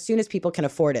rooms. Like, as soon as people can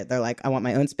afford it, they're like, I want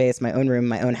my own space, my own room,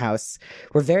 my own house.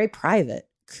 We're very private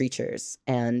creatures.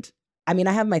 And I mean,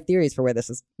 I have my theories for where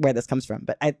this comes from,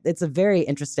 but it's a very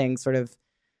interesting sort of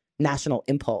national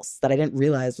impulse that I didn't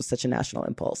realize was such a national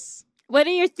impulse. What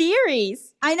are your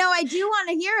theories? I know, I do want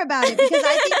to hear about it, because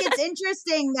I think it's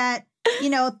interesting that,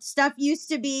 stuff used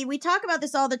to be, we talk about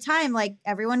this all the time, like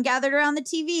everyone gathered around the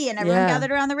TV and everyone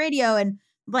gathered around the radio, and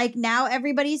like now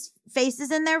everybody's face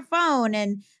is in their phone.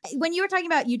 And when you were talking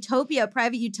about utopia,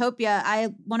 private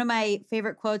utopia, one of my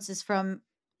favorite quotes is from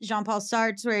Jean-Paul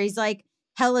Sartre, where he's like,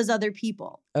 hell is other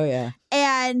people. Oh yeah.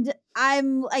 And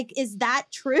I'm like, is that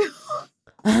true?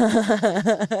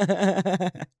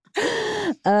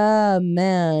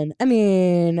 Man. I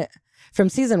mean, from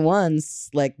season 1,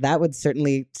 like that would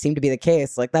certainly seem to be the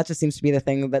case. Like, that just seems to be the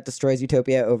thing that destroys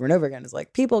utopia over and over again, is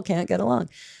like people can't get along.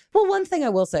 Well, one thing I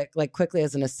will say, like quickly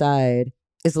as an aside,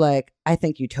 is like, I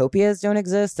think utopias don't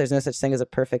exist. There's no such thing as a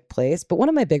perfect place. But one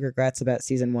of my big regrets about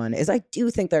season 1 is I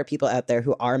do think there are people out there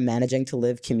who are managing to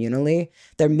live communally.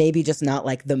 They're maybe just not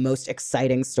like the most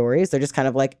exciting stories. They're just kind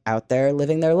of like out there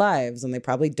living their lives, and they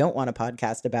probably don't want a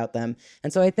podcast about them.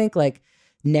 And so I think like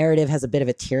narrative has a bit of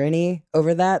a tyranny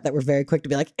over that we're very quick to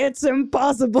be like, it's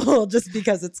impossible, just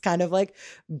because it's kind of like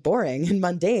boring and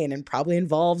mundane and probably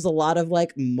involves a lot of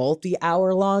like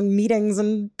multi-hour long meetings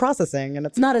and processing. And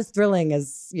it's not as thrilling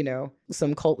as, you know,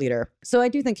 some cult leader. So I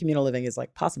do think communal living is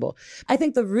like possible. I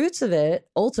think the roots of it,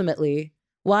 ultimately,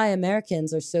 why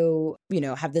Americans are so, you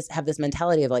know, have this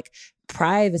mentality of like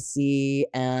privacy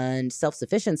and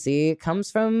self-sufficiency comes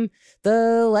from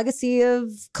the legacy of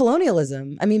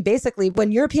colonialism. I mean, basically,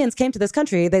 when Europeans came to this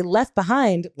country, they left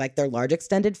behind like their large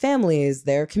extended families,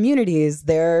 their communities,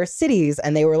 their cities,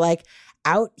 and they were like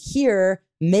out here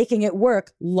making it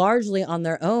work largely on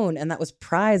their own. And that was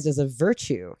prized as a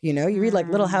virtue. You know, you read like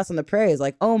Little House on the Prairie is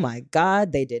like, oh my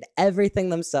God, they did everything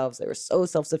themselves. They were so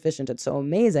self-sufficient and so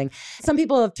amazing. Some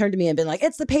people have turned to me and been like,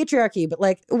 it's the patriarchy, but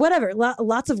like, whatever.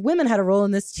 Lots of women had a role in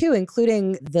this too,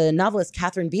 including the novelist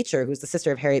Catherine Beecher, who's the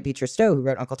sister of Harriet Beecher Stowe, who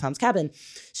wrote Uncle Tom's Cabin.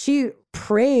 She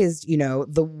praised, you know,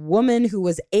 the woman who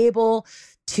was able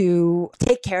to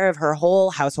take care of her whole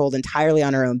household entirely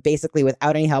on her own, basically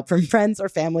without any help from friends or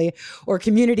family or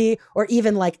community, or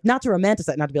even like, not to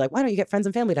romanticize, not to be like, why don't you get friends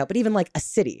and family to help, but even like a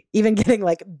city, even getting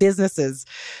like businesses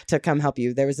to come help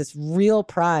you. There was this real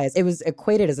prize. It was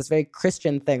equated as this very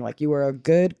Christian thing. Like you were a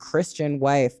good Christian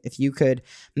wife if you could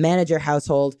manage your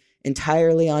household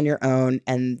entirely on your own,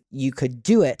 and you could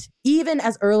do it even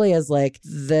as early as like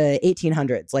the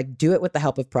 1800s. Like do it with the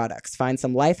help of products, find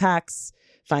some life hacks,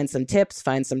 find some tips,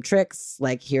 find some tricks,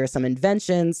 like here are some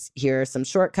inventions, here are some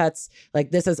shortcuts.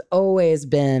 Like this has always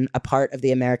been a part of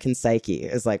the American psyche,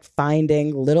 is like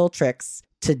finding little tricks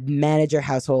to manage your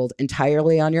household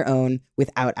entirely on your own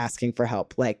without asking for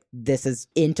help. Like this is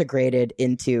integrated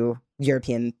into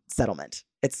European settlement.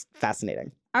 It's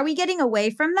fascinating. Are we getting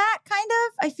away from that kind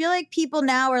of? I feel like people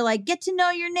now are like, get to know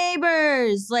your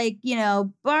neighbors, like, you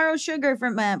know, borrow sugar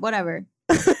from whatever.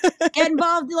 Get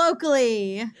involved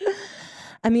locally.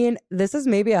 I mean, this is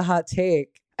maybe a hot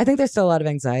take. I think there's still a lot of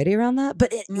anxiety around that.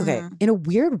 But okay, in a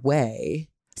weird way,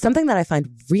 something that I find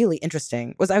really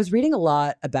interesting was I was reading a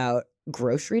lot about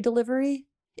grocery delivery.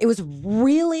 It was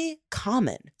really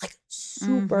common, like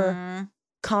super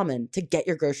common to get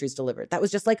your groceries delivered. That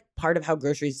was just like part of how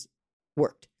groceries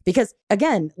worked. Because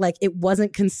again, like it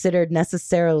wasn't considered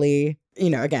necessarily, you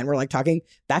know, again, we're like talking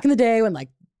back in the day when like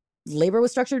labor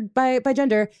was structured by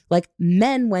gender, like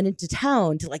men went into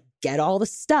town to like get all the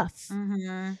stuff.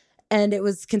 And it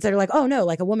was considered like, oh no,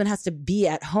 like a woman has to be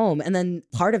at home. And then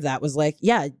part of that was like,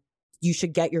 yeah, you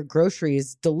should get your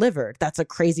groceries delivered. That's a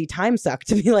crazy time suck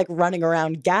to be like running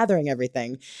around gathering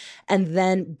everything. And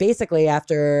then basically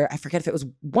after, I forget if it was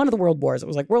one of the world wars, it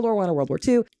was like World War I or World War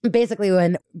II, basically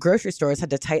when grocery stores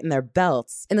had to tighten their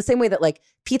belts in the same way that like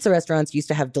pizza restaurants used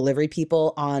to have delivery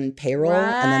people on payroll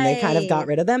and then they kind of got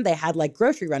rid of them. They had like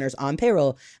grocery runners on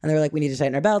payroll and they were like, we need to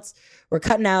tighten our belts. We're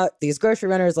cutting out these grocery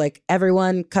runners, like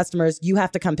everyone, customers, you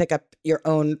have to come pick up your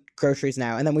own groceries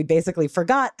now. And then we basically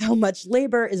forgot how much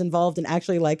labor is involved in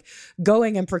actually like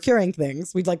going and procuring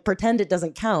things. We'd like pretend it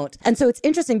doesn't count. And so it's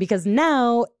interesting because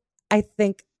now I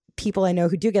think people I know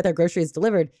who do get their groceries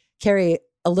delivered carry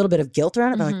a little bit of guilt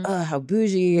around it. They're like, oh, how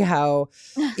bougie, how,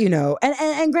 you know,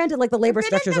 and granted, like the labor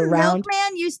structures around.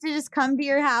 Milkman used to just come to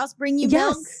your house, bring you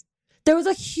milk. There was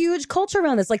a huge culture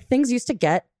around this. Like things used to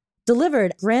get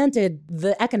delivered. Granted,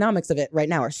 the economics of it right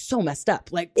now are so messed up.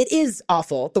 Like it is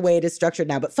awful the way it is structured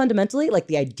now. But fundamentally, like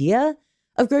the idea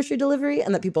of grocery delivery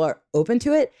and that people are open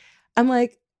to it, I'm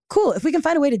like, cool. If we can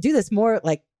find a way to do this more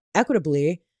like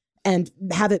equitably and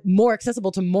have it more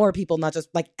accessible to more people, not just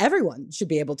like everyone should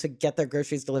be able to get their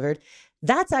groceries delivered,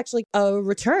 that's actually a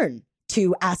return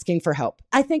to asking for help.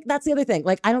 I think that's the other thing.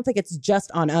 Like, I don't think it's just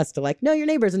on us to like know your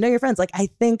neighbors and know your friends. Like, I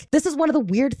think this is one of the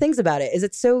weird things about it is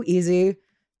it's so easy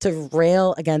to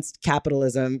rail against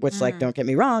capitalism, which like, don't get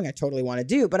me wrong, I totally want to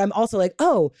do. But I'm also like,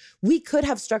 oh, we could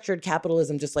have structured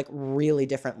capitalism just like really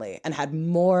differently and had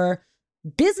more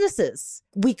businesses.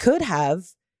 We could have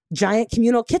giant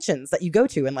communal kitchens that you go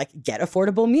to and like get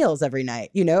affordable meals every night,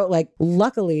 you know, like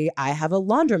luckily I have a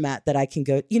laundromat that I can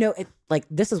go, you know, it like,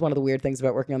 this is one of the weird things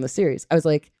about working on the series. I was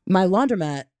like, my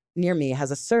laundromat near me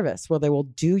has a service where they will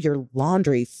do your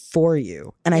laundry for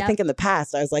you. And I think in the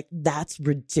past I was like, that's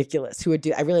ridiculous. Who would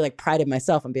do, I really like prided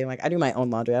myself on being like, I do my own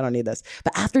laundry. I don't need this.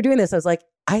 But after doing this, I was like,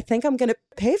 I think I'm going to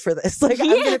pay for this. Like I'm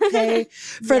going to pay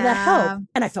for the help.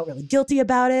 And I felt really guilty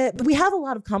about it. But we have a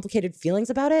lot of complicated feelings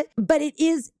about it, but it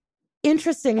is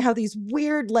interesting how these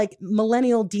weird like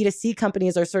millennial D2C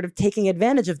companies are sort of taking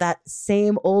advantage of that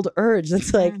same old urge.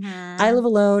 It's like, I live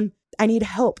alone. I need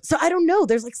help. So I don't know.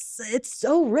 There's like, it's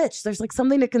so rich. There's like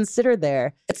something to consider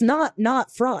there. It's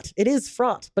not fraught. It is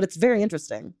fraught, but it's very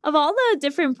interesting. Of all the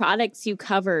different products you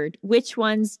covered, which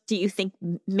ones do you think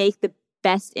make the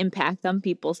best impact on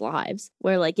people's lives,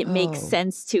 where like it makes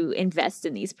sense to invest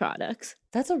in these products?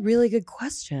 That's a really good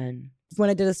question. When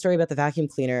I did a story about the vacuum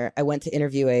cleaner, I went to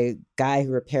interview a guy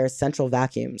who repairs central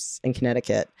vacuums in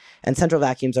Connecticut. And central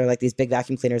vacuums are like these big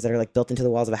vacuum cleaners that are like built into the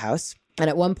walls of a house. And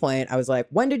at one point I was like,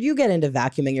 when did you get into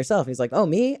vacuuming yourself? And he's like, oh,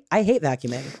 me? I hate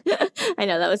vacuuming. I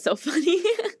know, that was so funny.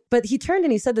 But he turned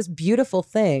and he said this beautiful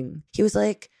thing. He was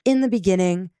like, in the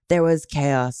beginning, there was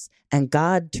chaos and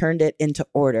God turned it into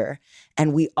order.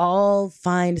 And we all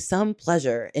find some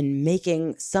pleasure in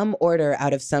making some order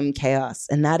out of some chaos.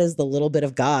 And that is the little bit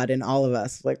of God in all of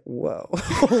us. Like, whoa,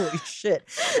 holy shit.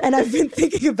 And I've been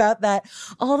thinking about that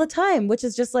all the time, which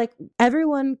is just like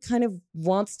everyone kind of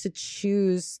wants to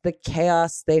choose the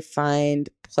chaos they find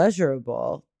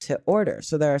pleasurable to order.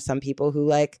 So there are some people who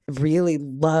like really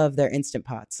love their Instant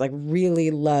Pots, like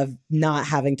really love not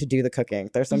having to do the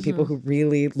cooking. There are some people who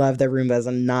really love their Roombas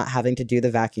and not having to do the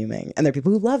vacuuming. And there are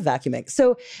people who love vacuuming.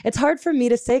 So it's hard for me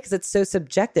to say because it's so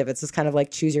subjective. It's just kind of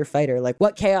like choose your fighter. Like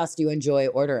what chaos do you enjoy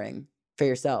ordering for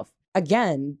yourself?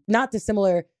 Again, not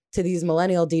dissimilar to these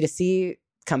millennial D2C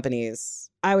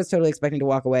companies. I was totally expecting to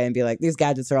walk away and be like, these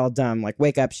gadgets are all dumb. Like,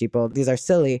 wake up, sheeple. These are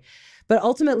silly. But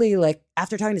ultimately, like,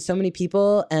 after talking to so many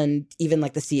people and even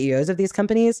like the CEOs of these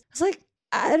companies, I was like,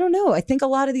 I don't know. I think a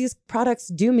lot of these products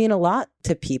do mean a lot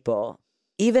to people.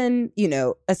 Even, you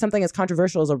know, as something as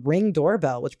controversial as a Ring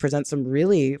doorbell, which presents some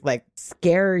really like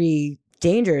scary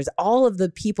dangers. All of the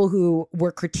people who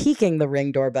were critiquing the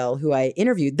Ring doorbell who I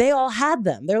interviewed, they all had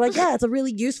them. They're like, yeah, it's a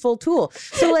really useful tool.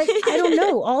 So like, I don't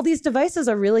know. All these devices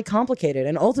are really complicated.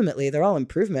 And ultimately, they're all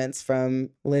improvements from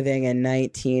living in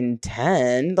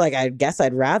 1910. Like, I guess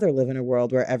I'd rather live in a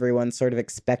world where everyone's sort of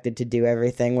expected to do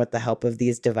everything with the help of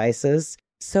these devices.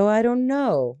 So I don't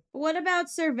know. What about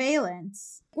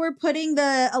surveillance? We're putting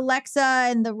the Alexa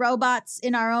and the robots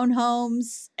in our own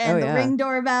homes and the Ring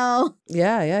doorbell.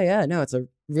 Yeah. No, it's a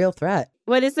real threat.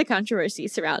 What is the controversy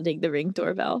surrounding the Ring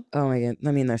doorbell? Oh my God.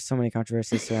 I mean, there's so many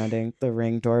controversies surrounding the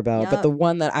Ring doorbell. But the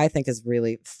one that I think is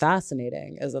really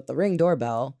fascinating is that the Ring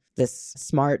doorbell, this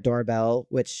smart doorbell,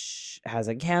 which has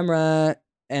a camera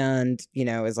and, you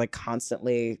know, is like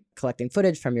constantly collecting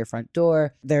footage from your front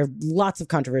door. There are lots of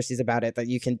controversies about it that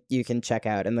you can check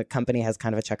out. And the company has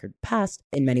kind of a checkered past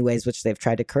in many ways, which they've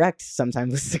tried to correct,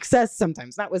 sometimes with success,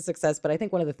 sometimes not with success. But I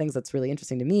think one of the things that's really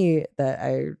interesting to me that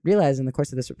I realized in the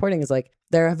course of this reporting is like,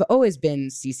 there have always been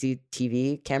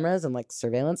CCTV cameras and like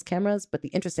surveillance cameras. But the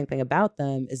interesting thing about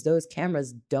them is those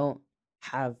cameras don't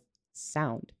have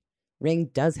sound. Ring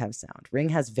does have sound. Ring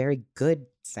has very good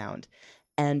sound.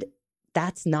 And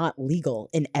that's not legal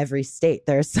in every state.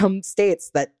 There are some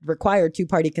states that require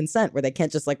two-party consent where they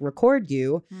can't just like record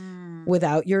you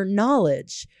without your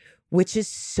knowledge, which is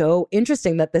so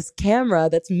interesting that this camera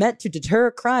that's meant to deter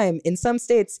a crime in some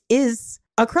states is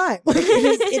a crime. Like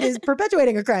it is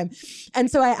perpetuating a crime.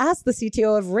 And so I asked the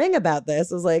CTO of Ring about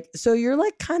this. I was like, so you're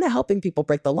like kind of helping people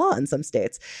break the law in some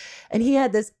states. And he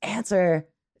had this answer.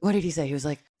 What did he say? He was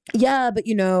like, yeah, but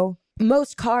you know,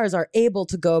 most cars are able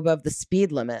to go above the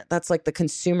speed limit. That's like the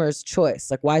consumer's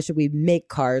choice. Like, why should we make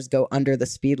cars go under the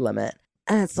speed limit?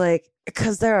 And it's like,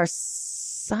 because there are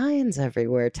signs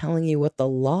everywhere telling you what the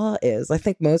law is. I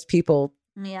think most people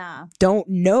don't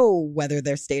know whether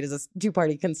their state is a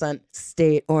two-party consent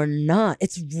state or not.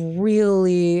 It's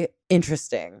really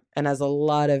interesting and has a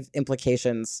lot of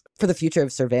implications for the future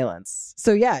of surveillance.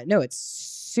 So yeah, no, it's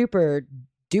super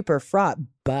duper fraught,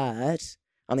 but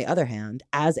on the other hand,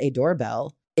 as a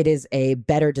doorbell, it is a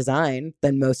better design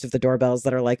than most of the doorbells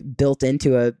that are like built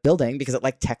into a building because it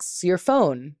like texts your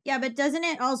phone. Yeah, but doesn't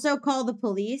it also call the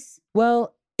police?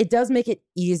 Well, it does make it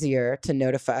easier to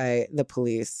notify the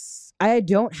police. I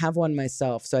don't have one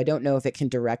myself, so I don't know if it can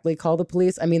directly call the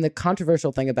police. I mean, the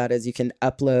controversial thing about it is you can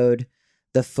upload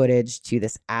the footage to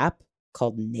this app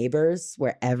called Neighbors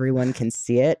where everyone can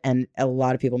see it. And a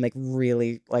lot of people make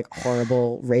really like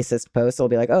horrible racist posts. They'll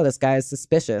be like, oh, this guy is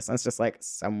suspicious. And it's just like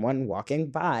someone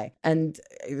walking by. And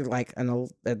like, and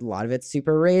a lot of it's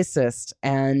super racist.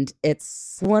 And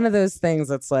it's one of those things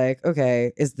that's like,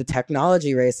 okay, is the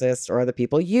technology racist or are the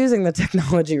people using the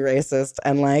technology racist?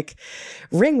 And like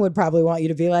Ring would probably want you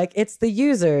to be like, it's the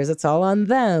users, it's all on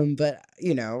them. But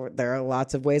you know, there are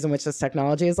lots of ways in which this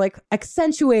technology is like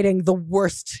accentuating the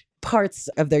worst parts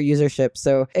of their usership.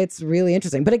 So it's really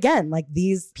interesting. But again, like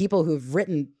these people who've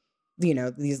written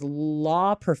these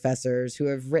law professors who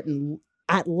have written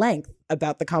at length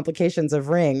about the complications of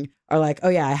Ring are like, oh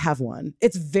yeah, I have one.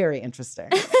 It's very interesting.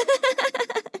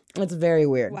 It's very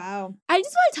weird. Wow. I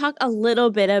just want to talk a little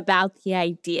bit about the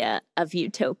idea of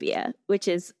utopia, which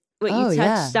is what you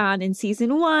touched on in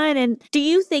season 1. And do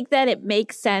you think that it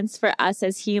makes sense for us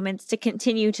as humans to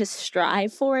continue to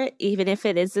strive for it, even if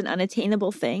it is an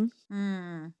unattainable thing?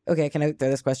 Okay, can I throw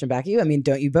this question back at you? I mean,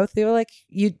 don't you both feel like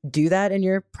you do that in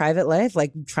your private life?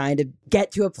 Like trying to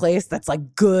get to a place that's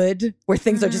like good, where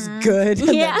things are just good and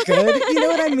they're good? You know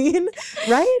what I mean?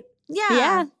 Right?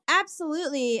 Yeah,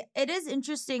 absolutely. It is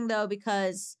interesting though,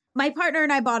 because my partner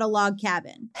and I bought a log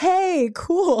cabin. Hey,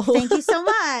 cool. Thank you so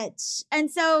much.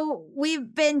 And so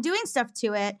we've been doing stuff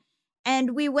to it.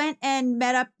 And we went and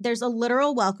met up. There's a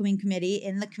literal welcoming committee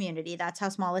in the community. That's how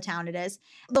small a town it is.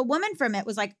 The woman from it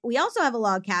was like, we also have a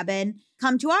log cabin.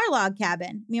 Come to our log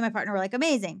cabin. Me and my partner were like,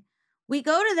 amazing. We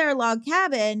go to their log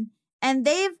cabin and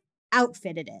they've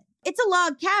outfitted it. It's a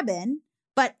log cabin,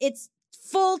 but it's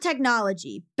full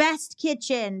technology, best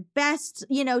kitchen, best,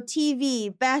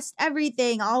 TV, best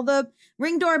everything, all the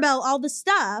Ring doorbell, all the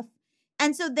stuff.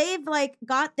 And so they've like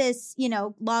got this,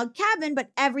 log cabin,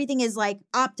 but everything is like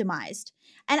optimized.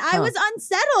 And I was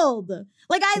unsettled.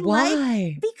 Like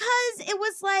Why? Because it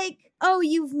was like, oh,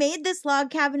 you've made this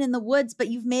log cabin in the woods, but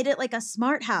you've made it like a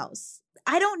smart house.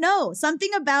 I don't know.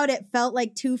 Something about it felt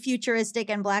like too futuristic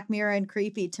and Black Mirror and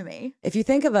creepy to me. If you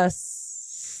think of us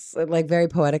like very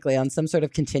poetically on some sort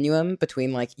of continuum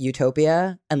between like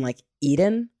utopia and like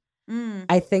Eden,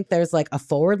 I think there's like a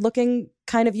forward-looking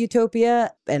kind of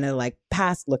utopia and a like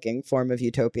past-looking form of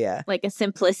utopia. Like a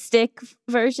simplistic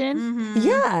version? Mm-hmm.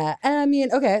 Yeah. And I mean,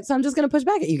 okay, so I'm just going to push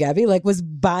back at you, Gabby. Like, was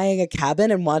buying a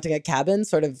cabin and wanting a cabin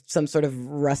sort of some sort of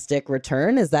rustic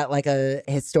return? Is that like a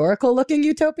historical-looking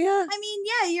utopia? I mean,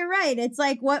 yeah, you're right. It's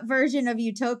like, what version of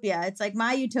utopia? It's like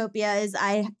my utopia is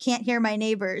I can't hear my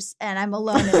neighbors and I'm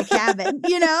alone in a cabin,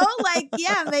 Like,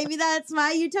 yeah, maybe that's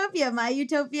my utopia. My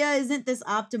utopia isn't this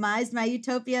optimized. My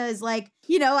utopia is like,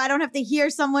 I don't have to hear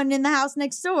someone in the house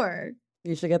next door.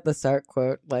 You should get the Sark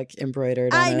quote like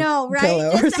embroidered on I know, a right? pillow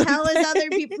or Just to hell something. as other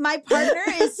people. My partner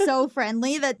is so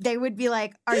friendly that they would be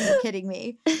like, are you kidding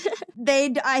me?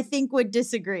 I think, would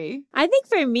disagree. I think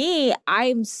for me,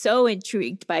 I'm so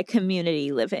intrigued by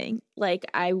community living. Like,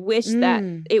 I wish that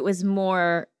it was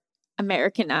more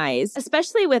Americanized,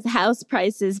 especially with house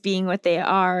prices being what they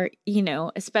are,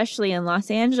 especially in Los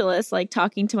Angeles, like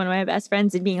talking to one of my best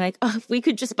friends and being like, oh, if we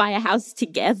could just buy a house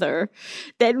together,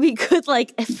 then we could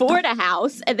like afford a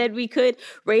house and then we could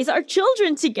raise our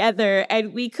children together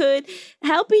and we could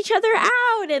help each other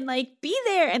out and like be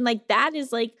there. And like, that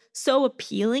is like so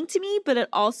appealing to me, but it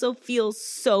also feels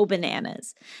so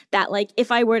bananas that like,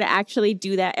 if I were to actually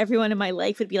do that, everyone in my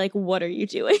life would be like, what are you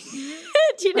doing?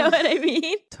 Do you know what I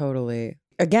mean? Totally.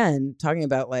 Again, talking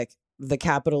about like the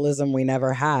capitalism we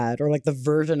never had, or like the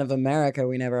version of America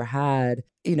we never had.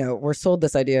 We're sold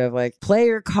this idea of like, play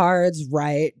your cards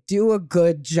right, do a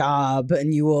good job,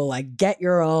 and you will like get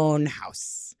your own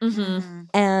house. Mm-hmm.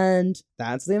 And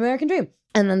that's the American dream.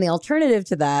 And then the alternative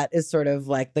to that is sort of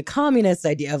like the communist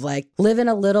idea of like, live in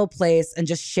a little place and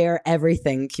just share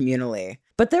everything communally.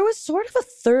 But there was sort of a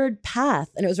third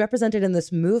path, and it was represented in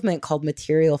this movement called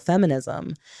material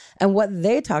feminism. And what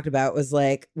they talked about was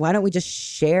like, why don't we just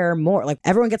share more? Like,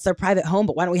 everyone gets their private home,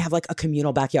 but why don't we have like a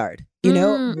communal backyard?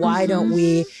 Why don't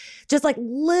we just like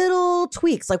little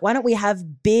tweaks? Like, why don't we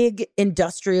have big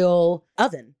industrial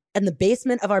oven in the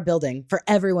basement of our building for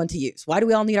everyone to use? Why do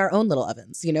we all need our own little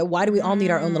ovens? Why do we all need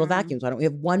our own little vacuums? Why don't we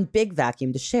have one big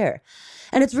vacuum to share?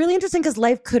 And it's really interesting because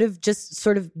life could have just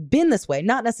sort of been this way.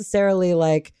 Not necessarily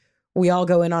like we all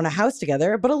go in on a house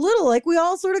together, but a little like we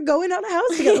all sort of go in on a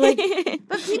house together. Like,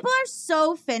 but people are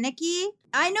so finicky.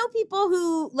 I know people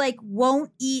who like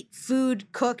won't eat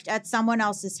food cooked at someone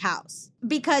else's house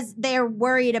because they're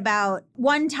worried about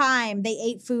one time they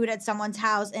ate food at someone's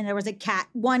house and there was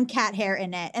one cat hair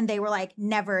in it. And they were like,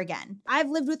 never again. I've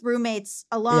lived with roommates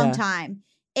a long time.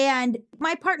 And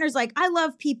my partner's like, I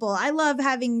love people. I love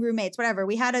having roommates, whatever.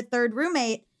 We had a third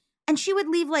roommate and she would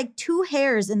leave like 2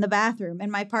 hairs in the bathroom. And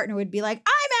my partner would be like,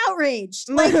 I'm outraged.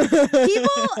 Like,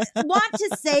 people want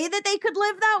to say that they could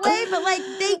live that way, but like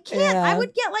they can't. Yeah. I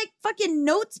would get like fucking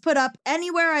notes put up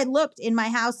anywhere I looked in my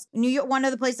house. New York, one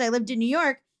of the places I lived in New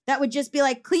York, that would just be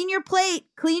like, clean your plate,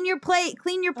 clean your plate,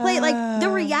 clean your plate. Like, the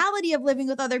reality of living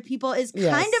with other people is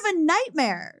kind of a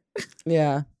nightmare.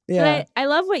 Yeah. Yeah. But I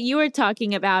love what you were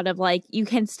talking about of like, you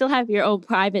can still have your own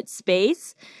private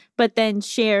space, but then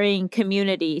sharing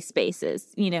community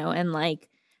spaces, and like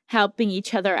helping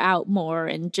each other out more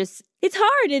and just, it's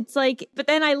hard. It's like, but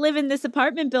then I live in this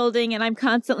apartment building and I'm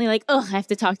constantly like, oh, I have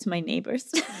to talk to my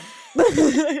neighbors.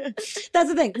 That's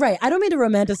the thing. Right. I don't mean to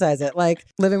romanticize it. Like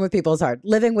living with people is hard.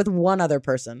 Living with one other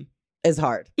person is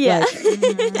hard. Yeah.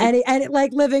 Like,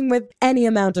 like living with any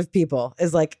amount of people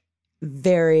is like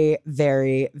very,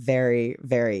 very, very,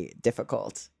 very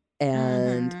difficult.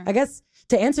 And I guess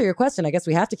to answer your question, I guess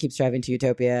we have to keep striving to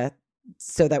utopia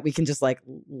so that we can just like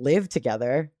live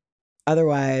together.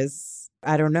 Otherwise,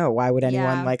 I don't know. Why would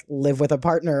anyone like live with a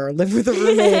partner or live with a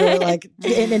roommate or like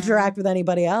interact with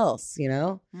anybody else, you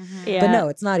know? Yeah. But no,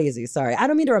 it's not easy. Sorry. I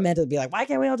don't mean to romantically be like, why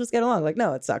can't we all just get along? Like,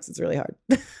 no, it sucks. It's really hard.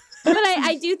 But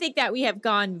I do think that we have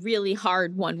gone really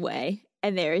hard one way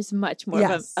and there is much more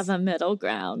of a middle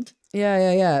ground.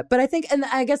 Yeah. But I think, and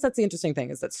I guess that's the interesting thing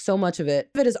is that so much of it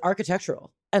is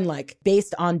architectural and like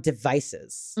based on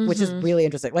devices, which is really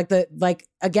interesting. Like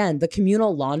again, the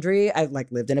communal laundry. I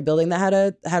like lived in a building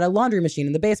that had a laundry machine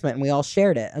in the basement and we all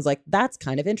shared it. I was like, that's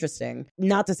kind of interesting.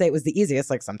 Not to say it was the easiest.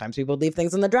 Like sometimes people would leave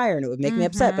things in the dryer and it would make me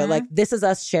upset. But like this is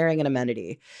us sharing an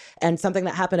amenity. And something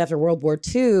that happened after World War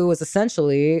II was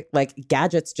essentially like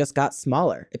gadgets just got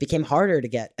smaller. It became harder to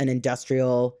get an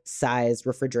industrial sized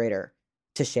refrigerator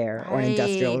to share or an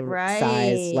industrial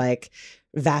size like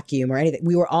vacuum or anything.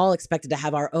 We were all expected to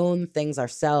have our own things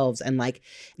ourselves. And like,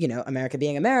 you know, America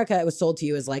being America, it was sold to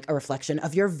you as like a reflection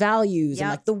of your values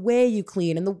and like the way you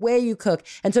clean and the way you cook.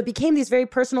 And so it became these very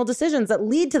personal decisions that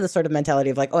lead to the sort of mentality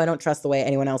of like, oh, I don't trust the way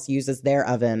anyone else uses their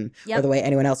oven or the way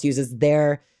anyone else uses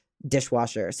their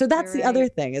dishwasher. So that's the other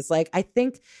thing is like, I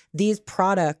think these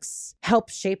products help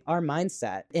shape our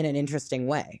mindset in an interesting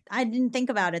way. I didn't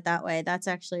think about it that way. That's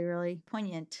actually really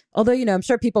poignant. Although, you know, I'm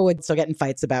sure people would still get in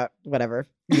fights about whatever,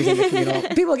 using the communal.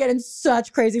 People get in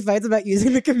such crazy fights about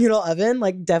using the communal oven,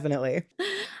 like definitely.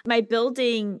 My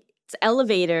building's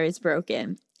elevator is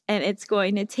broken and it's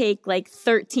going to take like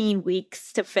 13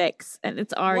 weeks to fix and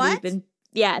it's already been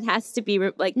it has to be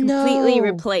completely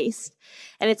replaced.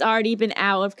 And it's already been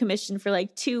out of commission for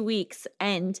like 2 weeks.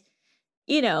 And,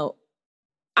 you know,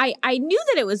 I knew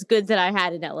that it was good that I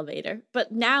had an elevator.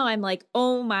 But now I'm like,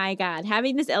 oh my God,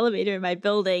 having this elevator in my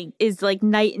building is like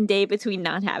night and day between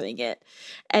not having it.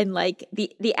 And like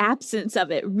the absence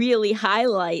of it really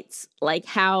highlights like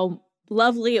how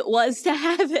lovely it was to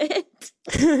have it.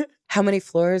 How many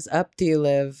floors up do you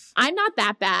live? I'm not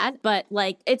that bad, but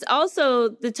like it's also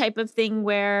the type of thing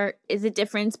where is a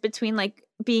difference between like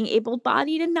being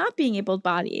able-bodied and not being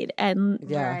able-bodied. And,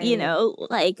 you know,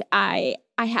 like I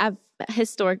have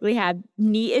historically had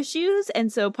knee issues.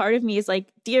 And so part of me is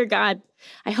like, dear God,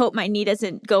 I hope my knee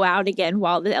doesn't go out again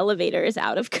while the elevator is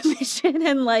out of commission.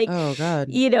 And like, oh God,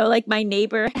 you know, like my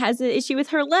neighbor has an issue with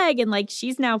her leg and like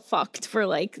she's now fucked for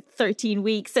like 13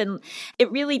 weeks. And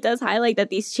it really does highlight that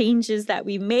these changes that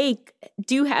we make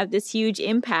do have this huge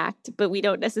impact, but we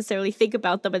don't necessarily think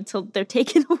about them until they're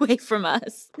taken away from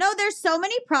us. No, there's so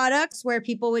many products where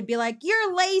people would be like,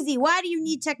 you're lazy. Why do you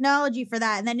need technology for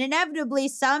that? And then inevitably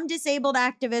some disabled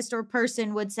activist or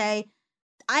person would say,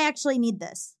 I actually need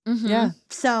this. Yeah.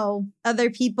 So other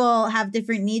people have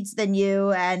different needs than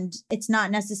you. And it's not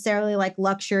necessarily like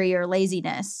luxury or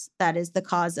laziness that is the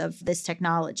cause of this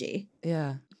technology.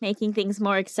 Yeah. Making things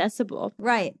more accessible.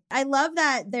 Right. I love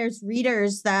that there's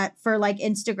readers that for like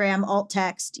Instagram alt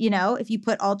text, you know, if you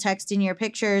put alt text in your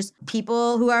pictures,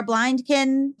 people who are blind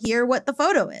can hear what the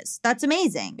photo is. That's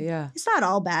amazing. Yeah. It's not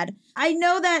all bad. I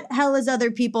know that hell is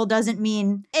other people doesn't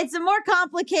mean it's a more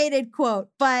complicated quote,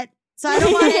 but so I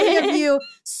don't want any of you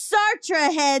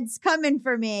Sartre heads coming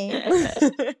for me.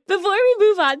 Before we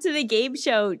move on to the game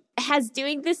show, has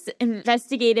doing this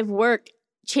investigative work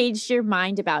changed your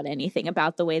mind about anything,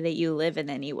 about the way that you live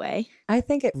in any way? I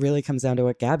think it really comes down to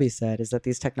what Gabby said, is that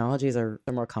these technologies are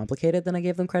more complicated than I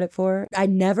gave them credit for. I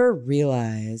never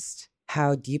realized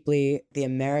how deeply the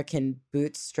American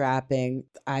bootstrapping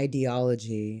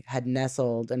ideology had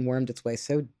nestled and wormed its way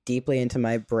so deeply into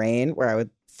my brain where I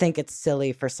would think it's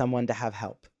silly for someone to have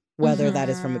help, whether that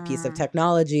is from a piece of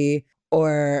technology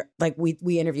or like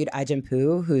we interviewed Ai-jen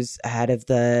Poo, who's head of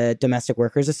the Domestic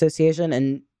Workers Association.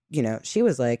 And, you know, she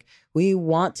was like, we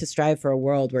want to strive for a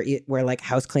world where like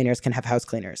house cleaners can have house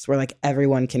cleaners, where like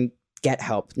everyone can get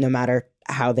help no matter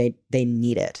how they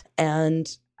need it. And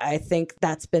I think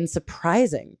that's been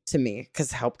surprising to me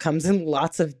because help comes in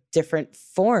lots of different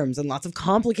forms and lots of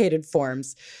complicated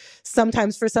forms.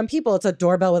 Sometimes for some people, it's a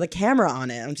doorbell with a camera on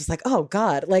it. I'm just like, oh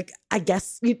God, like, I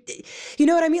guess, you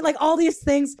know what I mean? Like all these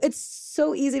things, it's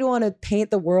so easy to want to paint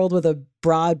the world with a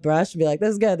broad brush and be like,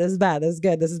 this is good, this is bad, this is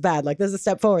good, this is bad. Like, this is a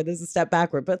step forward, this is a step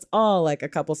backward. But it's all like a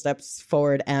couple steps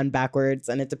forward and backwards.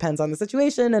 And it depends on the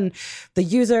situation and the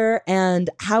user and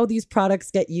how these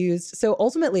products get used. So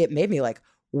ultimately, it made me like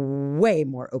way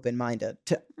more open-minded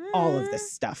to all of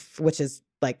this stuff, which is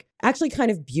like actually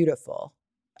kind of beautiful.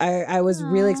 I was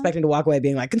really expecting to walk away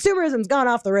being like, consumerism's gone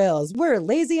off the rails. We're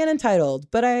lazy and entitled.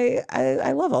 But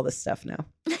I love all this stuff now.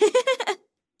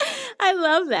 I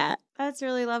love that. That's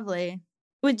really lovely.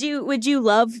 Would you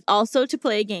love also to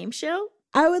play a game show?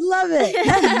 I would love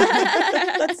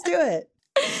it. Let's do it.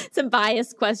 Some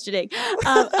biased questioning.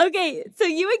 Okay, so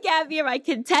you and Gabby are my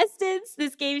contestants.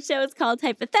 This game show is called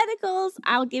Hypotheticals.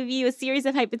 I'll give you a series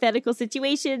of hypothetical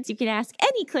situations. You can ask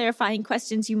any clarifying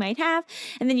questions you might have,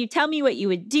 and then you tell me what you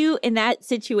would do in that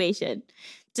situation.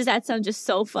 Does that sound just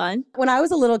so fun? When I was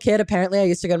a little kid, apparently I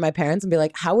used to go to my parents and be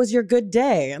like, how was your good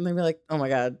day? And they'd be like, oh my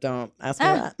God, don't ask me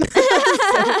that. So,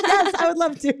 yes, I would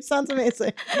love to. Sounds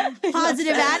amazing.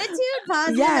 Positive attitude?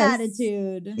 Positive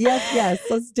attitude. Yes,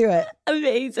 let's do it.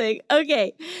 Amazing.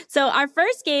 Okay, so our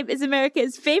first game is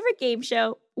America's favorite game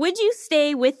show. Would you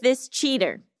stay with this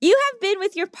cheater? You have been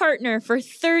with your partner for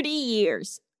 30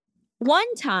 years.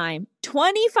 One time,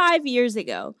 25 years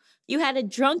ago, you had a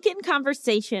drunken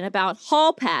conversation about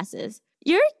hall passes.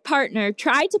 Your partner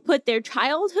tried to put their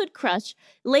childhood crush,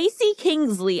 Lacey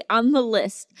Kingsley, on the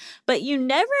list, but you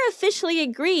never officially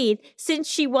agreed since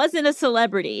she wasn't a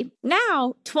celebrity.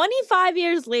 Now, 25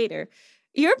 years later,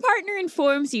 your partner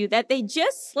informs you that they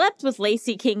just slept with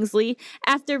Lacey Kingsley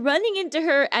after running into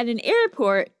her at an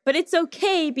airport, but it's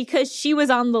okay because she was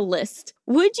on the list.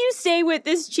 Would you stay with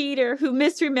this cheater who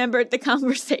misremembered the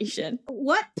conversation?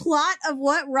 What plot of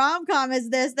what rom-com is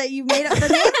this that you made up? The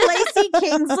name Lacey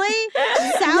Kingsley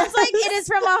sounds like it is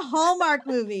from a Hallmark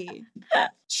movie.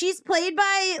 She's played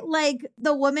by like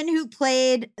the woman who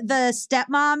played the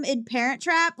stepmom in Parent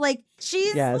Trap. Like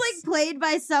she's like played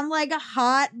by some like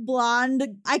hot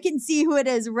blonde. I can see who it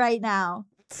is right now.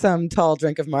 Some tall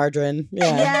drink of margarine.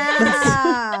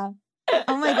 Yeah.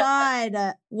 Oh my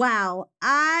God. Wow.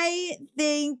 I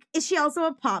think, is she also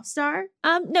a pop star?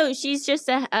 No, she's just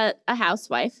a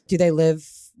housewife. Do they live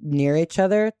near each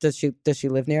other? Does she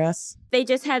live near us? They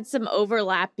just had some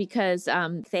overlap because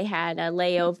they had a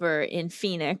layover in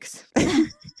Phoenix.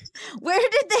 Where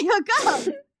did they hook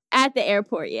up? At the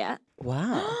airport, yeah.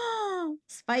 Wow.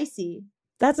 Spicy.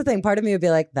 That's the thing. Part of me would be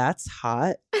like, that's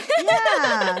hot.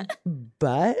 Yeah.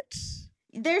 But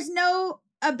there's no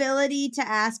ability to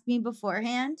ask me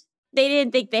beforehand. They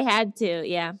didn't think they had to,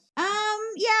 yeah.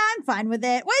 Yeah, I'm fine with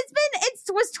it. Well,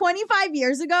 it was 25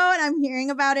 years ago and I'm hearing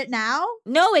about it now.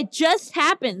 No, it just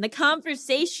happened. The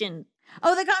conversation.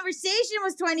 Oh, the conversation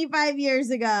was 25 years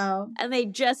ago. And they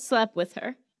just slept with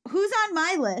her. Who's on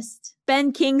my list?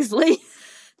 Ben Kingsley.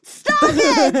 Stop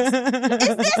it!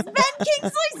 Is this Ben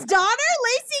Kingsley's daughter,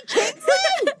 Lacey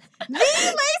Kingsley? The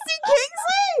Lacey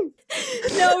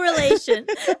Kingsley? No relation.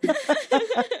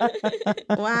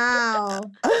 Wow.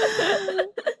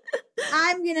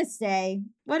 I'm gonna stay.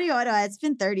 What do? It's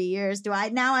been 30 years.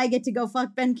 Now I get to go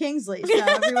fuck Ben Kingsley, so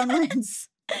everyone wins.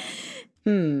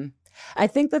 I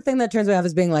think the thing that turns me off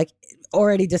is being like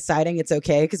already deciding it's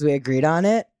okay because we agreed on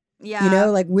it. Yeah. You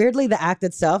know, like weirdly the act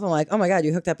itself, I'm like, oh my God,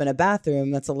 you hooked up in a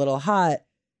bathroom. That's a little hot.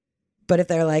 But if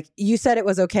they're like, you said it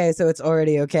was okay, so it's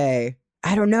already okay.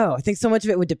 I don't know. I think so much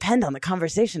of it would depend on the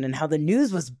conversation and how the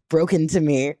news was broken to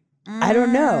me. I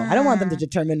don't know. I don't want them to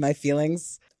determine my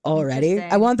feelings already.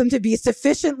 I want them to be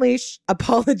sufficiently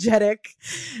apologetic.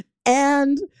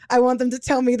 And I want them to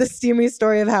tell me the steamy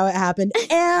story of how it happened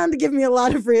and give me a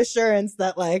lot of reassurance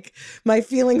that like my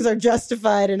feelings are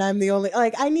justified and I'm the only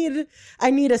like I need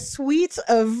a suite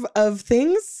of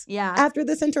things after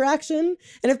this interaction.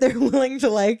 And if they're willing to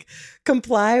like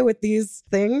comply with these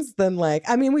things, then like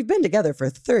I mean we've been together for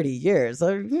 30 years.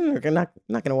 We're not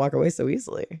gonna walk away so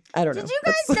easily. I don't know. Did you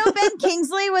guys know Ben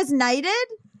Kingsley was knighted?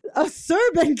 Oh, Sir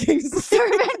Ben Kingsley. Sir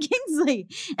Ben Kingsley.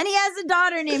 And he has a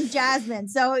daughter named Jasmine,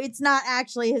 so it's not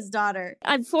actually his daughter.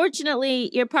 Unfortunately,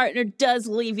 your partner does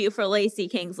leave you for Lacey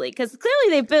Kingsley because clearly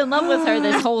they've been in love with her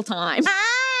this whole time.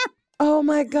 Oh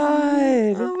my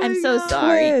God. I'm so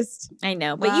sorry. Twist. I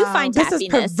know, but you find this happiness.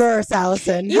 This is perverse,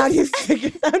 Allison. How do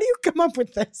you come up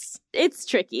with this? It's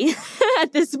tricky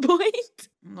at this point.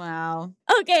 Wow.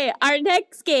 Okay, our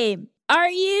next game. Are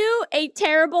you a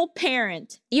terrible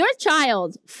parent? Your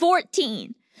child,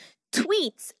 14,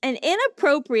 tweets an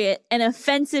inappropriate and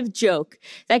offensive joke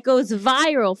that goes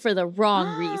viral for the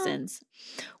wrong reasons.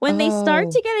 When they start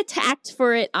Oh. to get attacked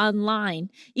for it online,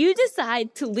 you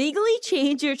decide to legally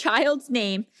change your child's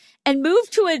name and move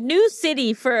to a new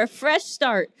city for a fresh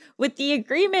start with the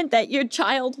agreement that your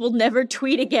child will never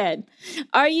tweet again.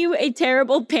 Are you a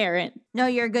terrible parent? No,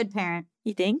 you're a good parent.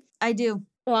 You think? I do.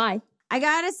 Why? I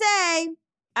gotta say,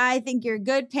 I think you're a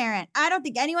good parent. I don't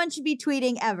think anyone should be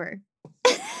tweeting ever.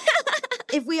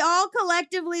 If we all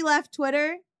collectively left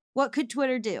Twitter, what could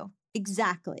Twitter do?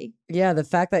 Exactly. Yeah, the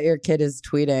fact that your kid is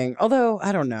tweeting, although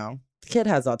I don't know, the kid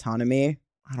has autonomy.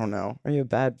 I don't know. Are you a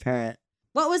bad parent?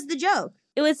 What was the joke?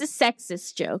 It was a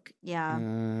sexist joke. Yeah.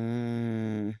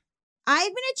 Mm. I'm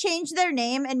going to change their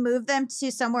name and move them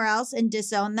to somewhere else and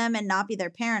disown them and not be their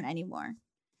parent anymore.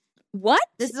 What?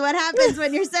 This is what happens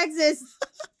when you're sexist.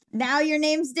 Now your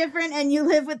name's different and you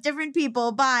live with different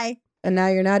people. Bye. And now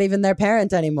you're not even their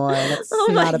parent anymore. And it's Oh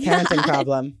my not a parenting God.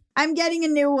 problem. I'm getting a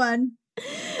new one.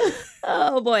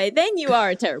 Oh boy, then you are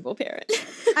a terrible parent.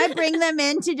 I bring them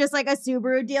into just like a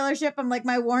Subaru dealership. I'm like,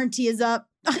 my warranty is up.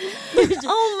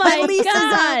 Oh My my lease is up.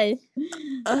 God.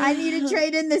 I need to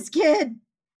trade in this kid.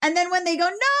 And then when they go, no,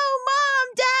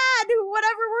 mom, dad,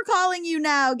 whatever we're calling you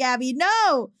now, Gabby,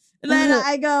 no. And then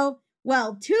I go,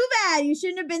 well, too bad. You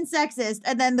shouldn't have been sexist.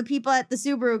 And then the people at the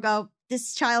Subaru go,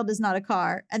 this child is not a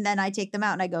car. And then I take them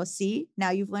out and I go, see, now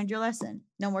you've learned your lesson.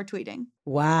 No more tweeting.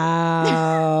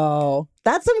 Wow.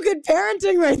 That's some good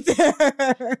parenting right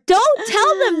there. Don't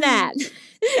tell them that.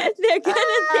 They're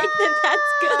gonna think that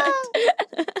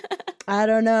that's good. I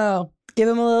don't know. Give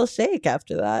him a little shake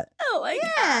after that. Oh my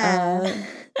Yeah. Uh,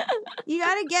 You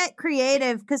got to get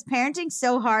creative because parenting's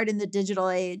so hard in the digital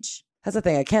age. that's the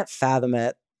thing. I can't fathom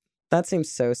it. That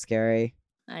seems so scary.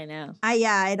 I know.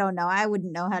 I don't know. I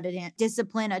wouldn't know how to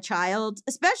discipline a child,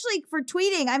 especially for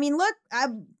tweeting. I mean, look,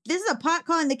 this is a pot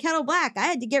calling the kettle black. I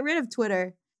had to get rid of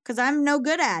Twitter because I'm no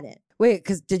good at it. Wait,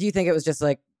 because did you think it was just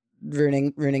like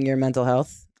ruining your mental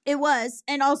health? It was.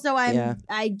 And also Yeah.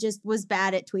 I just was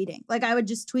bad at tweeting. Like I would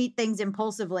just tweet things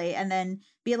impulsively and then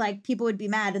be like, people would be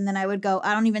mad. And then I would go,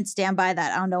 I don't even stand by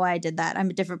that. I don't know why I did that. I'm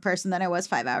a different person than I was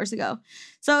 5 hours ago.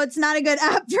 So it's not a good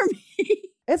app for me.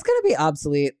 It's going to be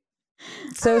obsolete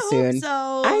so I hope soon.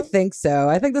 so. I think so.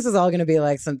 I think this is all going to be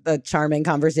like a charming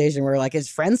conversation where like, is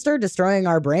Friendster destroying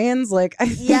our brains? Like, I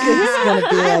think it's going to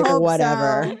be I like hope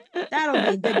whatever. so. That'll be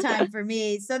a good time for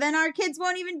me. So then our kids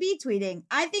won't even be tweeting.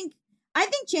 I think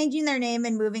changing their name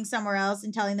and moving somewhere else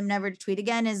and telling them never to tweet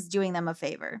again is doing them a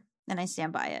favor. And I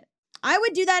stand by it. I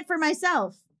would do that for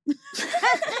myself.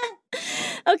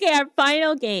 Okay, our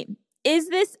final game. Is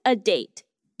this a date?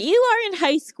 You are in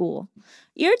high school.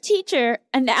 Your teacher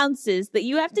announces that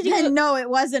you have to do And no, it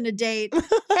wasn't a date.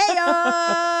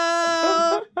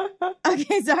 Hey-o!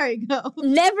 Okay, sorry, go.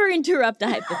 Never interrupt a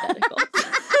hypothetical.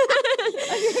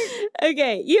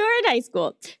 Okay, you are in high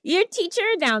school. Your teacher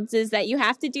announces that you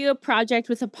have to do a project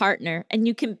with a partner and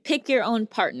you can pick your own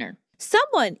partner.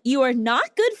 Someone you are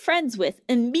not good friends with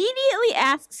immediately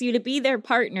asks you to be their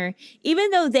partner, even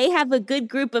though they have a good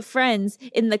group of friends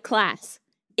in the class.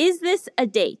 Is this a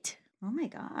date? Oh my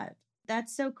God.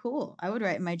 That's so cool. I would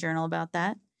write in my journal about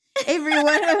that. Avery,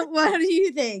 what do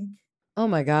you think? Oh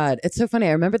my God. It's so funny.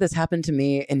 I remember this happened to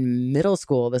me in middle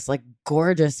school. This like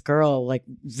gorgeous girl like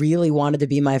really wanted to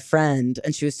be my friend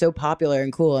and she was so popular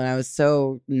and cool and I was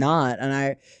so not. And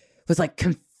I was like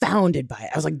confounded by it.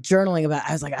 I was like journaling about it.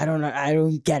 I was like, I don't know. I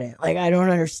don't get it. Like, I don't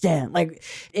understand. Like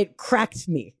it cracked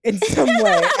me in some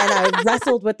way. And I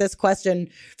wrestled with this question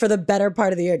for the better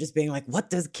part of the year, just being like, what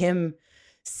does Kim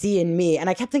see in me? And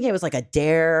I kept thinking it was like a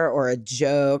dare or a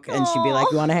joke. And she'd be like,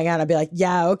 you want to hang out? I'd be like,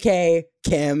 yeah, okay,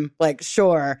 Kim, like,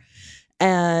 sure.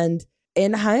 And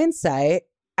in hindsight,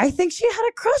 I think she had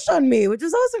a crush on me, which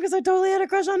was awesome because I totally had a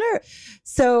crush on her.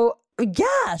 So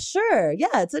yeah, sure.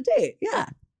 Yeah, it's a date. Yeah.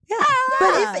 Yeah.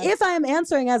 But if I'm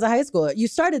answering as a high schooler, you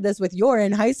started this with you're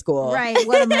in high school. Right.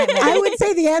 What am I would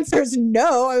say the answer is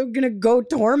no. I'm going to go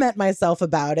torment myself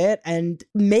about it and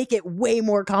make it way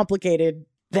more complicated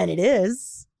than it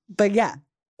is. But yeah,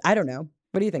 I don't know.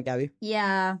 What do you think, Gabby?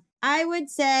 Yeah, I would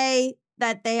say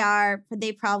that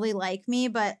they probably like me,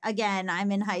 but again,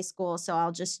 I'm in high school, so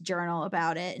I'll just journal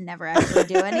about it and never actually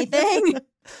do anything.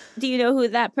 Do you know who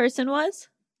that person was?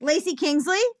 Lacey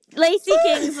Kingsley? Lacey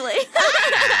Kingsley.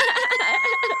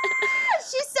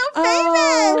 She's so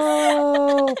famous.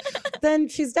 Oh, then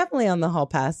she's definitely on the hall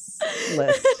pass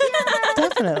list.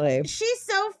 Definitely. She's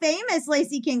so famous,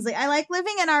 Lacey Kingsley. I like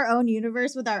living in our own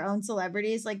universe with our own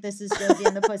celebrities. Like this is Josie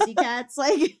and the Pussycats.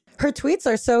 Like Her tweets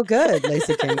are so good,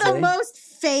 Lacey the Kingsley. most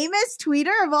famous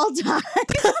tweeter of all time.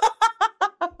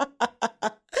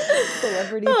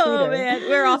 celebrity Oh tweeter. man,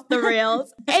 we're off the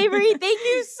rails. Avery, thank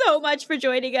you so much for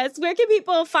joining us. Where can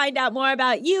people find out more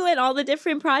about you and all the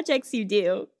different projects you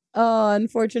do? Oh,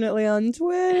 unfortunately on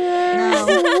Twitter. No.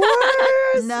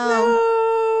 Worse.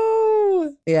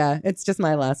 No. Yeah, it's just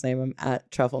my last name. I'm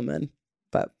at Trufelman.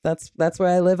 But that's where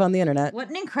I live on the internet. What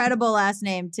an incredible last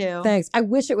name, too. Thanks. I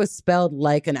wish it was spelled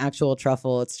like an actual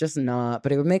truffle. It's just not.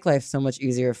 But it would make life so much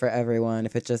easier for everyone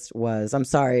if it just was. I'm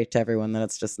sorry to everyone that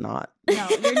it's just not. No,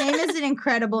 your name is an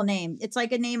incredible name. It's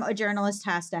like a name a journalist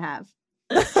has to have.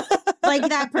 Like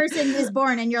that person is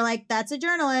born and you're like, that's a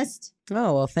journalist.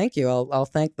 Oh, well, thank you. I'll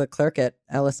thank the clerk at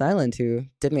Ellis Island who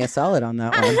did me a solid on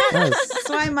that one. That's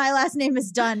why my last name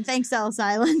is Dunn. Thanks, Ellis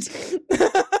Island.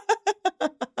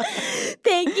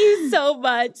 Thank you so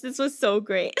much. This was so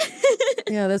great.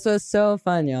 Yeah, this was so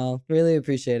fun, y'all. Really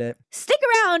appreciate it. Stick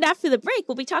around after the break.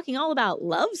 We'll be talking all about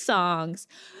love songs.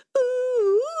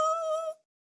 Ooh.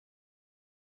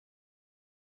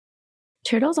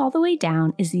 Turtles All the Way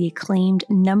Down is the acclaimed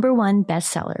 #1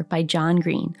 bestseller by John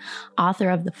Green, author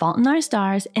of The Fault in Our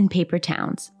Stars and Paper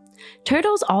Towns.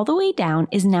 Turtles All the Way Down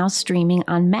is now streaming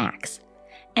on Max.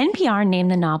 NPR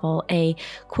named the novel a,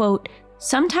 quote,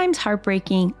 sometimes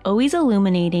heartbreaking, always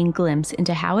illuminating glimpse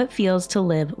into how it feels to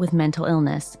live with mental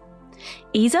illness.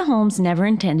 Asa Holmes never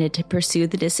intended to pursue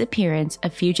the disappearance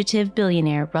of fugitive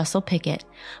billionaire Russell Pickett,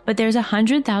 but there's a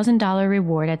 $100,000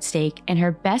 reward at stake, and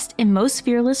her best and most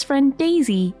fearless friend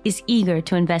Daisy is eager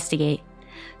to investigate.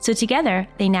 So together,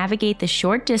 they navigate the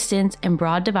short distance and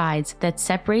broad divides that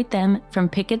separate them from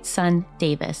Pickett's son,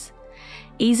 Davis.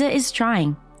 Asa is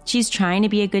trying. She's trying to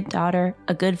be a good daughter,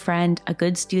 a good friend, a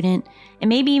good student, and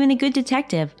maybe even a good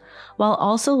detective, while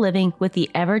also living with the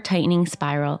ever-tightening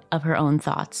spiral of her own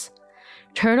thoughts.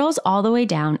 Turtles All the Way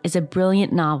Down is a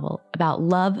brilliant novel about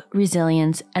love,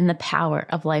 resilience, and the power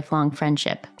of lifelong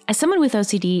friendship. As someone with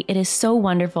OCD, it is so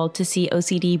wonderful to see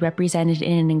OCD represented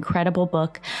in an incredible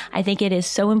book. I think it is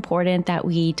so important that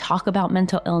we talk about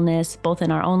mental illness, both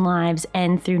in our own lives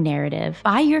and through narrative.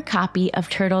 Buy your copy of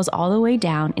Turtles All the Way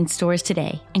Down in stores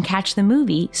today and catch the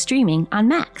movie streaming on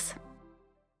Max.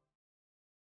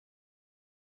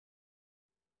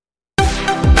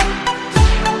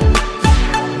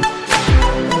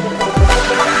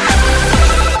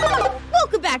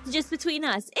 Welcome back to Just Between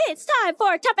Us. It's time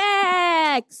for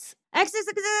topics.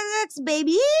 XXX,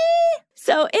 baby.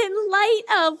 So in light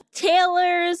of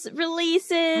Taylor's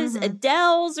releases,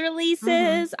 Adele's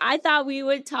releases, I thought we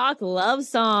would talk love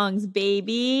songs,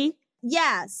 baby.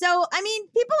 Yeah. So, I mean,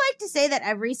 people like to say that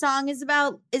every song is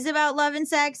about love and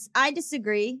sex. I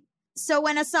disagree. So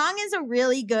when a song is a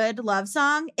really good love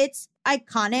song, it's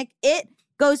iconic. It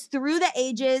goes through the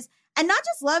ages, and not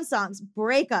just love songs,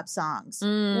 breakup songs.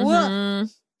 Woof.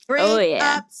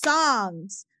 Breakup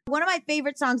songs. One of my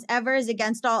favorite songs ever is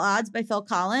Against All Odds by Phil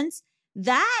Collins.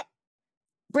 That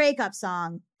breakup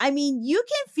song, I mean, you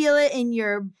can feel it in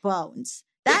your bones.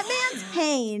 That man's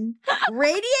pain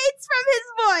radiates from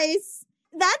his voice.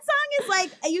 That song is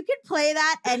like, you could play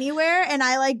that anywhere, and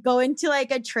I like go into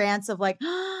like a trance of like,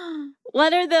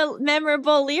 What are the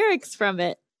memorable lyrics from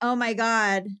it? oh my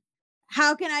God,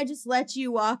 how can I just let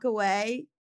you walk away?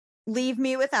 Leave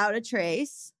me without a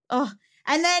trace. Oh,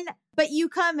 and then, but you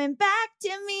coming back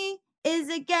to me is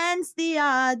against the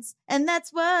odds, and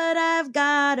that's what I've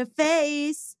got to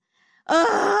face.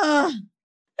 Oh,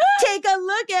 take a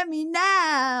look at me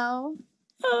now.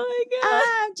 Oh my God.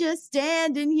 I'm just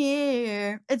standing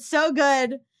here. It's so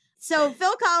good. So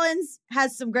Phil Collins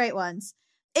has some great ones.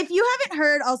 If you haven't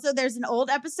heard, also, there's an old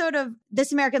episode of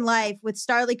This American Life with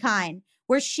Starlee Kine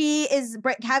where she is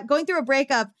going through a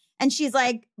breakup, and she's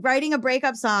like writing a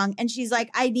breakup song, and she's like,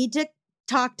 I need to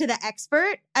talk to the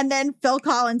expert. And then Phil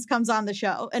Collins comes on the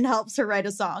show and helps her write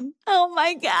a song. Oh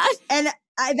my God. And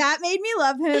that made me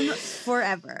love him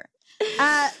forever.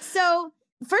 So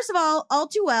first of all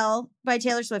Too Well by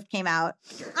Taylor Swift came out.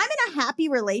 I'm in a happy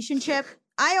relationship.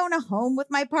 I own a home with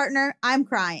my partner. I'm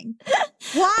crying.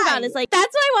 Why? It's like,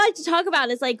 that's what I wanted to talk about.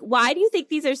 Is like, why do you think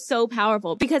these are so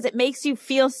powerful? Because it makes you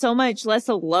feel so much less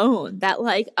alone, that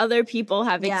like other people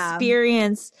have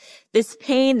experienced this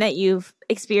pain that you've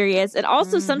experienced. And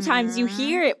also sometimes you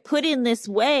hear it put in this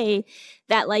way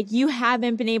that like you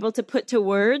haven't been able to put to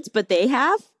words, but they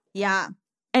have. Yeah.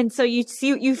 And so you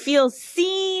feel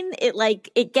seen.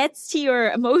 It gets to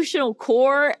your emotional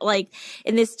core, like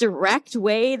in this direct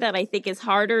way that I think is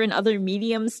harder in other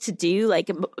mediums to do. Like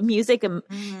music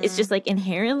is just like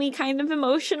inherently kind of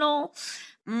emotional.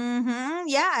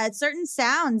 Yeah. Certain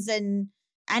sounds and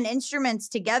instruments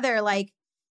together, like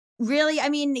really, I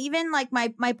mean, even like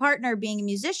my partner being a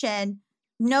musician,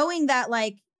 knowing that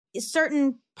like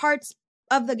certain parts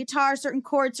of the guitar, certain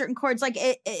chords. Like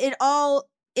it all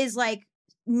is like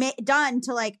done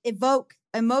to like evoke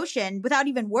emotion without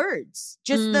even words,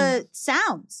 just the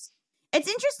sounds. It's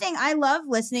interesting. I love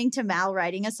listening to Mal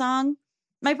writing a song.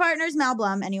 My partner's Mal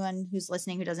Blum, anyone who's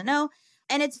listening who doesn't know.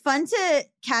 And it's fun to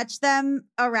catch them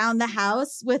around the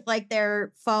house with like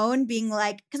their phone being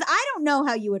like, because I don't know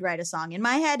how you would write a song. In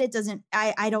my head, it doesn't,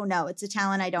 I don't know. It's a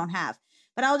talent I don't have.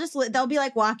 But they'll be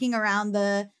like walking around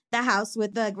the house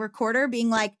with the recorder being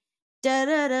like, da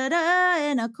da da da,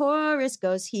 and a chorus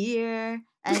goes here.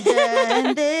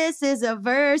 And this is a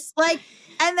verse. Like,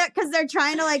 and because they're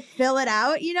trying to like fill it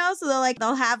out, you know? So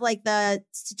they'll have like the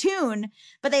tune,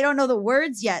 but they don't know the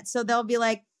words yet. So they'll be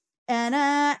like,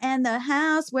 and the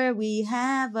house where we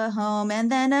have a home, and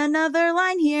then another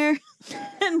line here.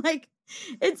 And like,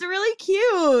 it's really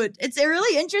cute. It's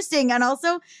really interesting. And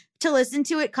also to listen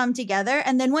to it come together.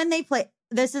 And then when they play,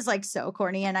 this is like so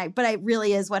corny but it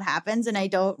really is what happens. And I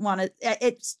don't want to,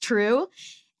 it's true.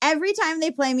 Every time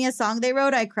they play me a song they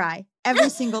wrote, I cry every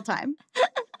single time.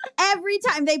 Every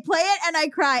time they play it and I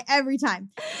cry every time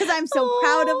because I'm so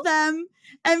proud of them.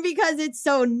 And because it's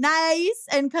so nice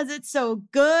and because it's so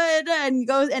good and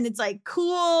it's like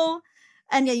cool.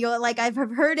 And yeah, you're like, I've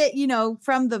heard it, you know,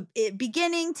 from the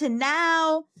beginning to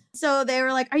now. So they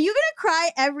were like, are you going to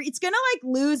cry it's going to like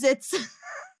lose its,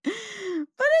 but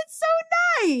it's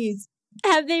so nice.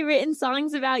 Have they written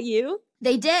songs about you?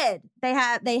 They did. They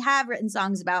have written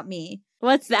songs about me.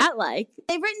 What's that like?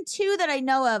 They've written 2 that I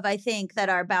know of, I think, that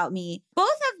are about me. Both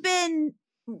have been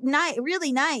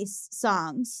really nice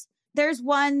songs. There's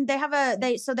one,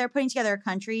 so they're putting together a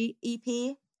country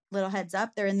EP. Little heads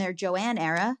up, they're in their Joanne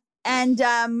era. And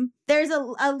there's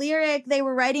a lyric, they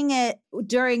were writing it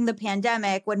during the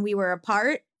pandemic when we were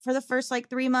apart for the first like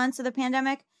 3 months of the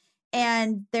pandemic.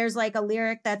 And there's like a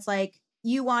lyric that's like,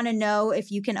 you want to know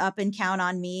if you can up and count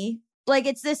on me. Like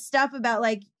it's this stuff about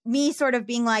like me sort of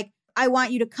being like, I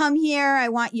want you to come here. I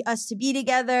want us to be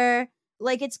together.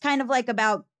 Like, it's kind of like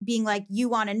about being like, you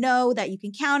want to know that you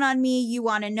can count on me. You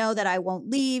want to know that I won't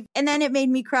leave. And then it made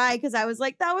me cry because I was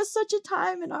like, that was such a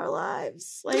time in our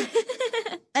lives. Like,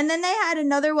 and then they had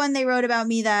another one they wrote about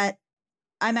me that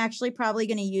I'm actually probably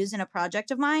going to use in a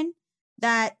project of mine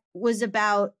that was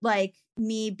about like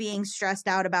me being stressed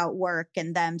out about work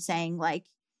and them saying like,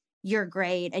 you're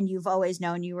great and you've always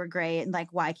known you were great. And like,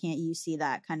 why can't you see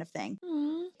that kind of thing?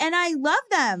 Aww. And I love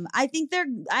them. I think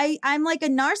I'm like a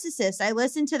narcissist. I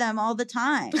listen to them all the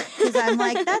time because I'm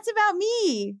like, that's about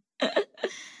me.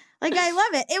 Like, I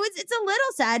love it. It's a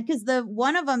little sad because the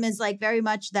one of them is like very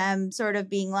much them sort of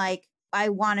being like, I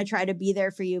want to try to be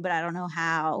there for you, but I don't know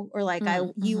how. Or like,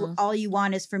 all you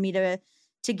want is for me to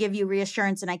give you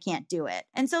reassurance and I can't do it.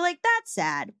 And so like, that's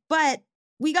sad, but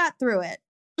we got through it.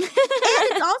 And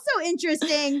it's also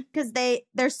interesting because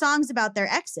there's songs about their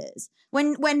exes.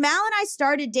 When Mal and I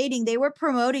started dating, they were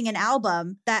promoting an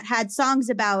album that had songs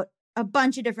about a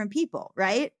bunch of different people,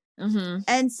 right? Mm-hmm.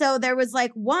 And so there was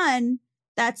like one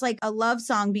that's like a love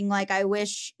song being like, I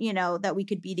wish, you know, that we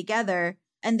could be together.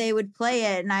 And they would play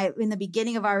it. And in the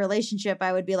beginning of our relationship,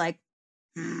 I would be like,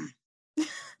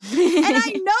 And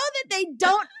I know that they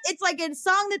don't, it's like a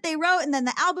song that they wrote and then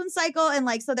the album cycle. And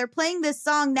like, so they're playing this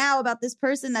song now about this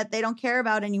person that they don't care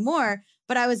about anymore.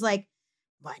 But I was like,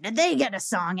 why did they get a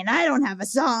song and I don't have a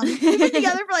song? We've been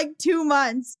together for like 2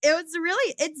 months.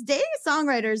 It's dating a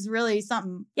songwriter is really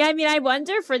something. Yeah, I mean, I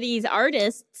wonder for these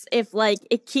artists if like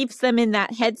it keeps them in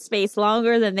that headspace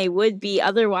longer than they would be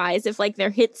otherwise if like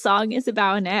their hit song is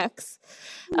about an ex.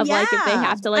 Of like if they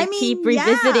have to like keep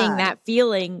revisiting that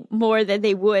feeling more than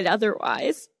they would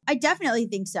otherwise. I definitely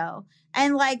think so.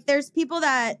 And like there's people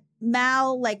that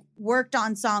Mal like worked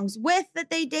on songs with that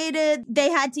they dated.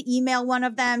 They had to email one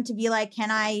of them to be like,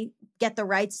 can I get the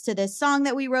rights to this song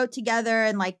that we wrote together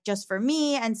and like just for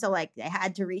me? And so like they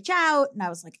had to reach out and I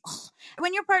was like, oh.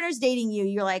 When your partner's dating you,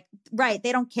 you're like, right,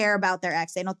 they don't care about their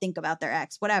ex. They don't think about their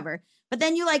ex, whatever. But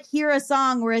then you like hear a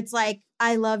song where it's like,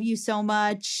 I love you so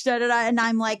much, da, da, da, and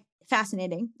I'm like,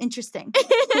 fascinating, interesting,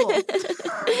 cool,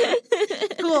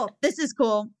 cool. This is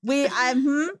cool.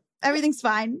 Everything's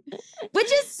fine,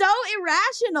 which is so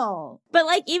irrational. But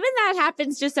like even that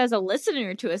happens just as a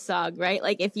listener to a song, right?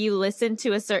 Like if you listen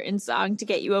to a certain song to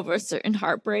get you over a certain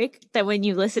heartbreak, then when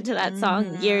you listen to that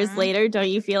song years later, don't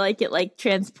you feel like it like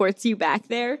transports you back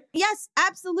there? Yes,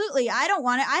 absolutely. I don't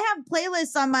want it. I have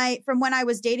playlists from when I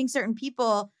was dating certain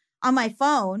people on my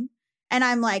phone, and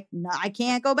I'm like, no, I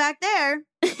can't go back there.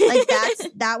 Like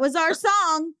that was our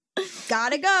song.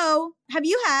 Gotta go. Have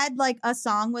you had like a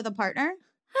song with a partner?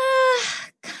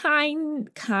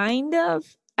 Kind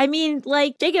of. I mean,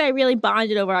 like Jake and I really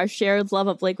bonded over our shared love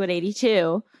of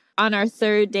Blink-182. on our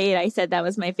third date, I said that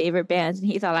was my favorite band, and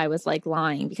he thought I was like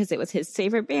lying because it was his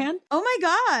favorite band. Oh my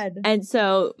God. And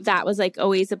so that was like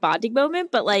always a bonding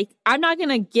moment. But like, I'm not going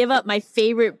to give up my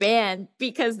favorite band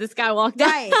because this guy walked out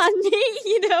on me.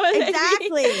 You know what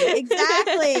Exactly. I mean?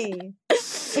 Exactly.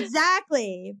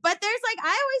 Exactly. But there's like,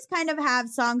 I always kind of have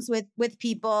songs with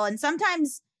people, and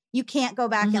sometimes you can't go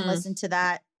back and listen to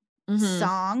that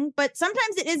song, but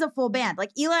sometimes it is a full band.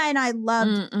 Like Eli and I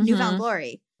loved Newfound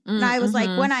Glory. And I was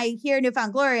like, when I hear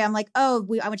Newfound Glory, I'm like, oh,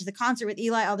 I went to the concert with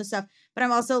Eli, all this stuff. But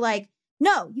I'm also like,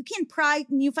 no, you can't pry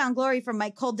Newfound Glory from my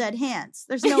cold, dead hands.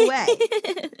 There's no way.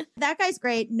 That guy's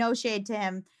great. No shade to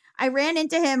him. I ran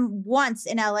into him once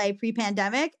in LA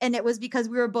pre-pandemic, and it was because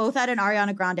we were both at an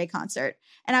Ariana Grande concert.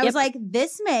 And I was like,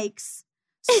 this makes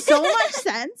so much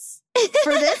sense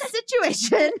for this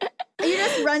situation. You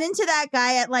just run into that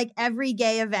guy at like every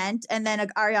gay event and then an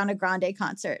Ariana Grande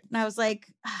concert. And I was like,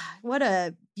 what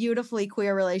a beautifully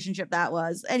queer relationship that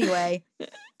was. Anyway, but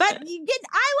I love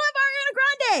Ariana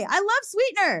Grande. I love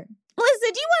Sweetener.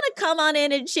 Melissa, do you want to come on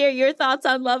in and share your thoughts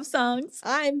on love songs?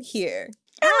 I'm here.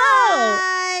 Hello.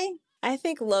 Hi. I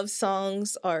think love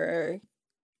songs are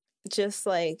just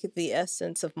like the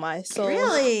essence of my soul.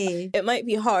 Really? It might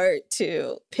be hard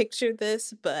to picture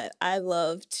this, but I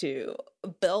love to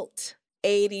belt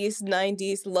 80s,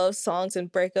 90s love songs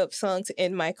and breakup songs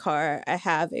in my car. I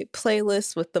have a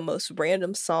playlist with the most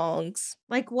random songs.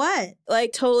 Like what?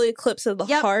 Like Total Eclipse of the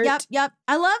Heart. Yep.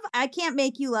 I love I Can't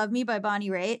Make You Love Me by Bonnie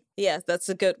Raitt. Yeah, that's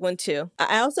a good one too.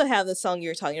 I also have the song you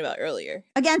were talking about earlier.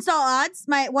 Against All Odds,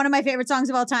 one of my favorite songs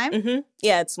of all time.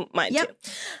 Yeah, it's mine too.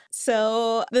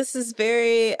 So this is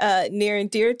very near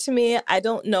and dear to me. I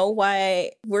don't know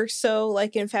why we're so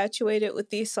like infatuated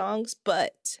with these songs,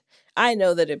 but I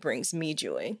know that it brings me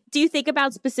joy. Do you think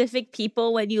about specific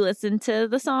people when you listen to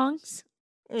the songs?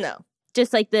 No.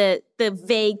 Just like the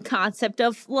vague concept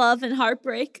of love and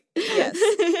heartbreak? Yes.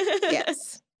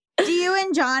 Yes. Do you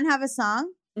and John have a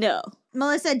song? No.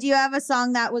 Melissa, do you have a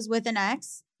song that was with an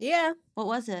ex? Yeah. What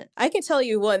was it? I can tell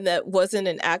you one that wasn't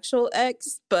an actual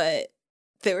ex, but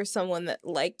there was someone that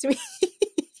liked me.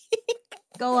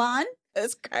 Go on.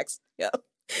 This cracks me up.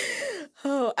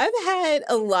 Oh, I've had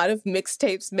a lot of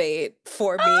mixtapes made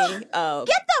for me. Get the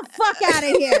fuck out of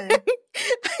here.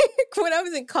 When I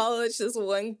was in college, this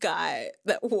one guy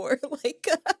that wore like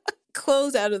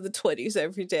clothes out of the 20s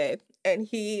every day, and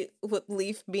he would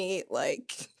leave me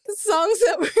like songs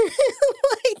that were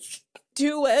like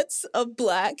duets of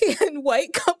black and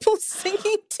white couples singing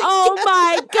together. Oh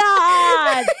my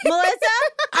God. Melissa,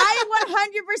 I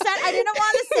 100%, I didn't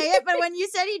want to say it, but when you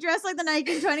said he dressed like the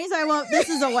 1920s, I went, this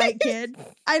is a white kid.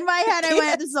 In my head, I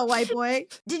went, this is a white boy.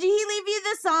 Did he leave you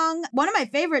the song, one of my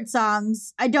favorite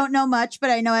songs, I don't know much, but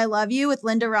I know I love you, with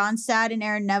Linda Ronstadt and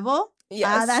Aaron Neville?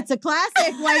 Yes. That's a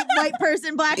classic white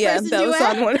person, black person that duet. was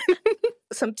on one.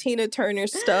 Some Tina Turner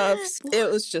stuff. It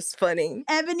was just funny.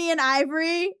 Ebony and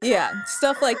Ivory. Yeah,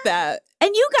 stuff like that.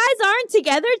 And you guys aren't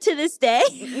together to this day?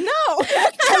 No. I'm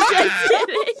just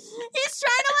kidding. He's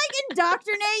trying to like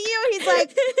indoctrinate you. He's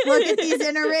like, look at these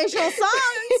interracial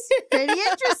songs. Pretty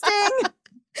interesting.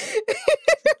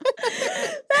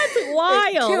 That's It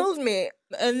wild. killed me.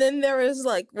 And then there was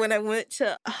like when I went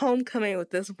to homecoming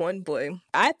with this one boy,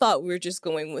 I thought we were just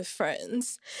going with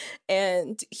friends.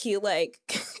 And he like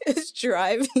is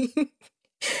driving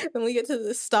and we get to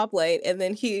the stoplight, and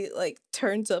then he like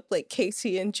turns up like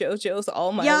Casey and JoJo's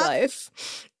All My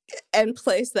Life and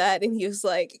plays that, and he was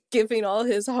like giving all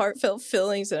his heartfelt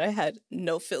feelings, and I had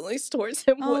no feelings towards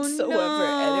him whatsoever.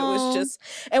 And it was just,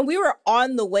 and we were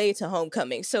on the way to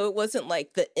homecoming, so it wasn't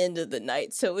like the end of the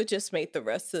night, so it just made the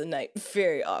rest of the night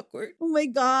very awkward. Oh my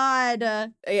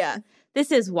God. Yeah. This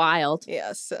is wild.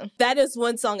 Yeah, so that is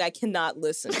one song I cannot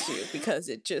listen to because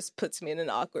it just puts me in an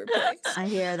awkward place. I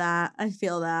hear that. I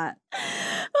feel that.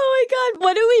 Oh my God.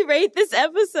 What do we rate this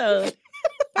episode?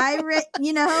 I rate,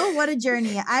 what a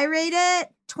journey. I rate it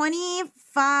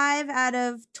 25 out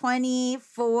of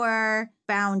 24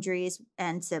 boundaries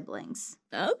and siblings.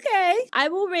 Okay. I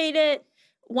will rate it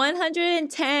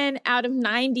 110 out of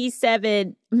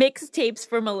 97 mixtapes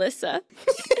for Melissa.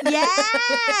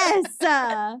 Yes.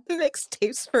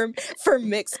 Mixtapes for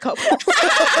mixed couples.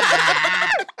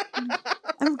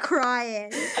 I'm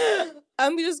crying.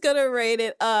 I'm just gonna rate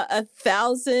it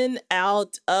 1,000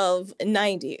 out of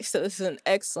 90. So this is an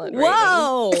excellent rating.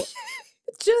 Whoa.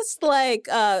 Just like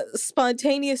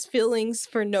spontaneous feelings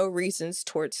for no reasons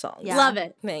towards songs. Yeah. Love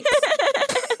it. Thanks.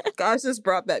 Gosh, this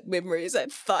brought back memories I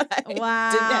thought I didn't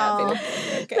Wow. have anymore.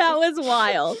 Okay. That was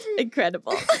wild.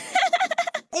 Incredible.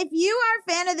 If you are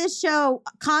a fan of this show,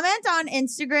 comment on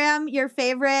Instagram your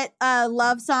favorite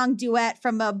love song duet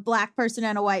from a black person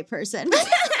and a white person.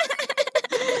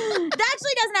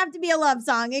 have to be a love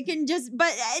song. It can just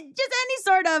any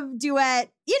sort of duet.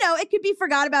 You know, it could be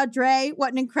Forgot About Dre.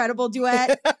 What an incredible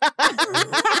duet.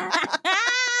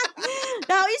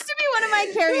 That used to be one of my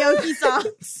karaoke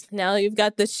songs. Now you've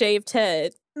got the shaved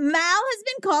head. Mal has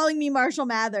been calling me Marshall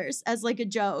Mathers as like a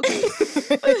joke. Anyway,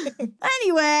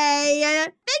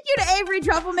 thank you to Avery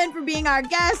Trufelman for being our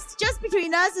guest. Just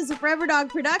Between Us is a Forever Dog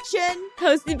production.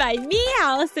 Hosted by me,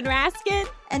 Allison Raskin.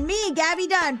 And me, Gabby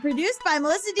Dunn. Produced by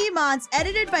Melissa D. Montz.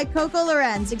 Edited by Coco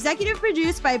Lorenz. Executive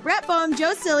produced by Brett Boehm,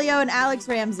 Joe Cilio, and Alex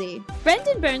Ramsey.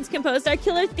 Brendan Burns composed our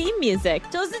killer theme music.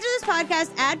 To listen to this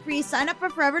podcast ad-free, sign up for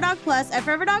Forever Dog Plus at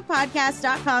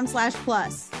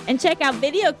foreverdogpodcast.com/plus. And check out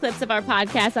video clips of our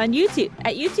podcast on YouTube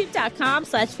at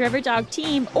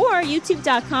youtube.com/foreverdogteam or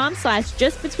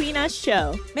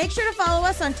youtube.com/justbetweenusshow. Make sure to follow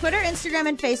us on Twitter, Instagram,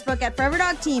 and Facebook at Forever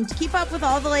Dog Team to keep up with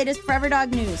all the latest Forever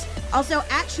Dog news. Also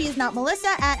at She Is Not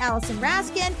Melissa, at Allison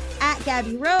Raskin, at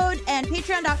Gabby Road, and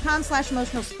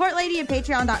patreon.com/emotional support lady and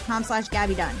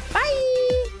patreon.com/Gabby Dunn.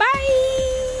 Bye!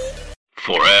 Bye!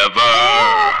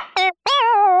 Forever.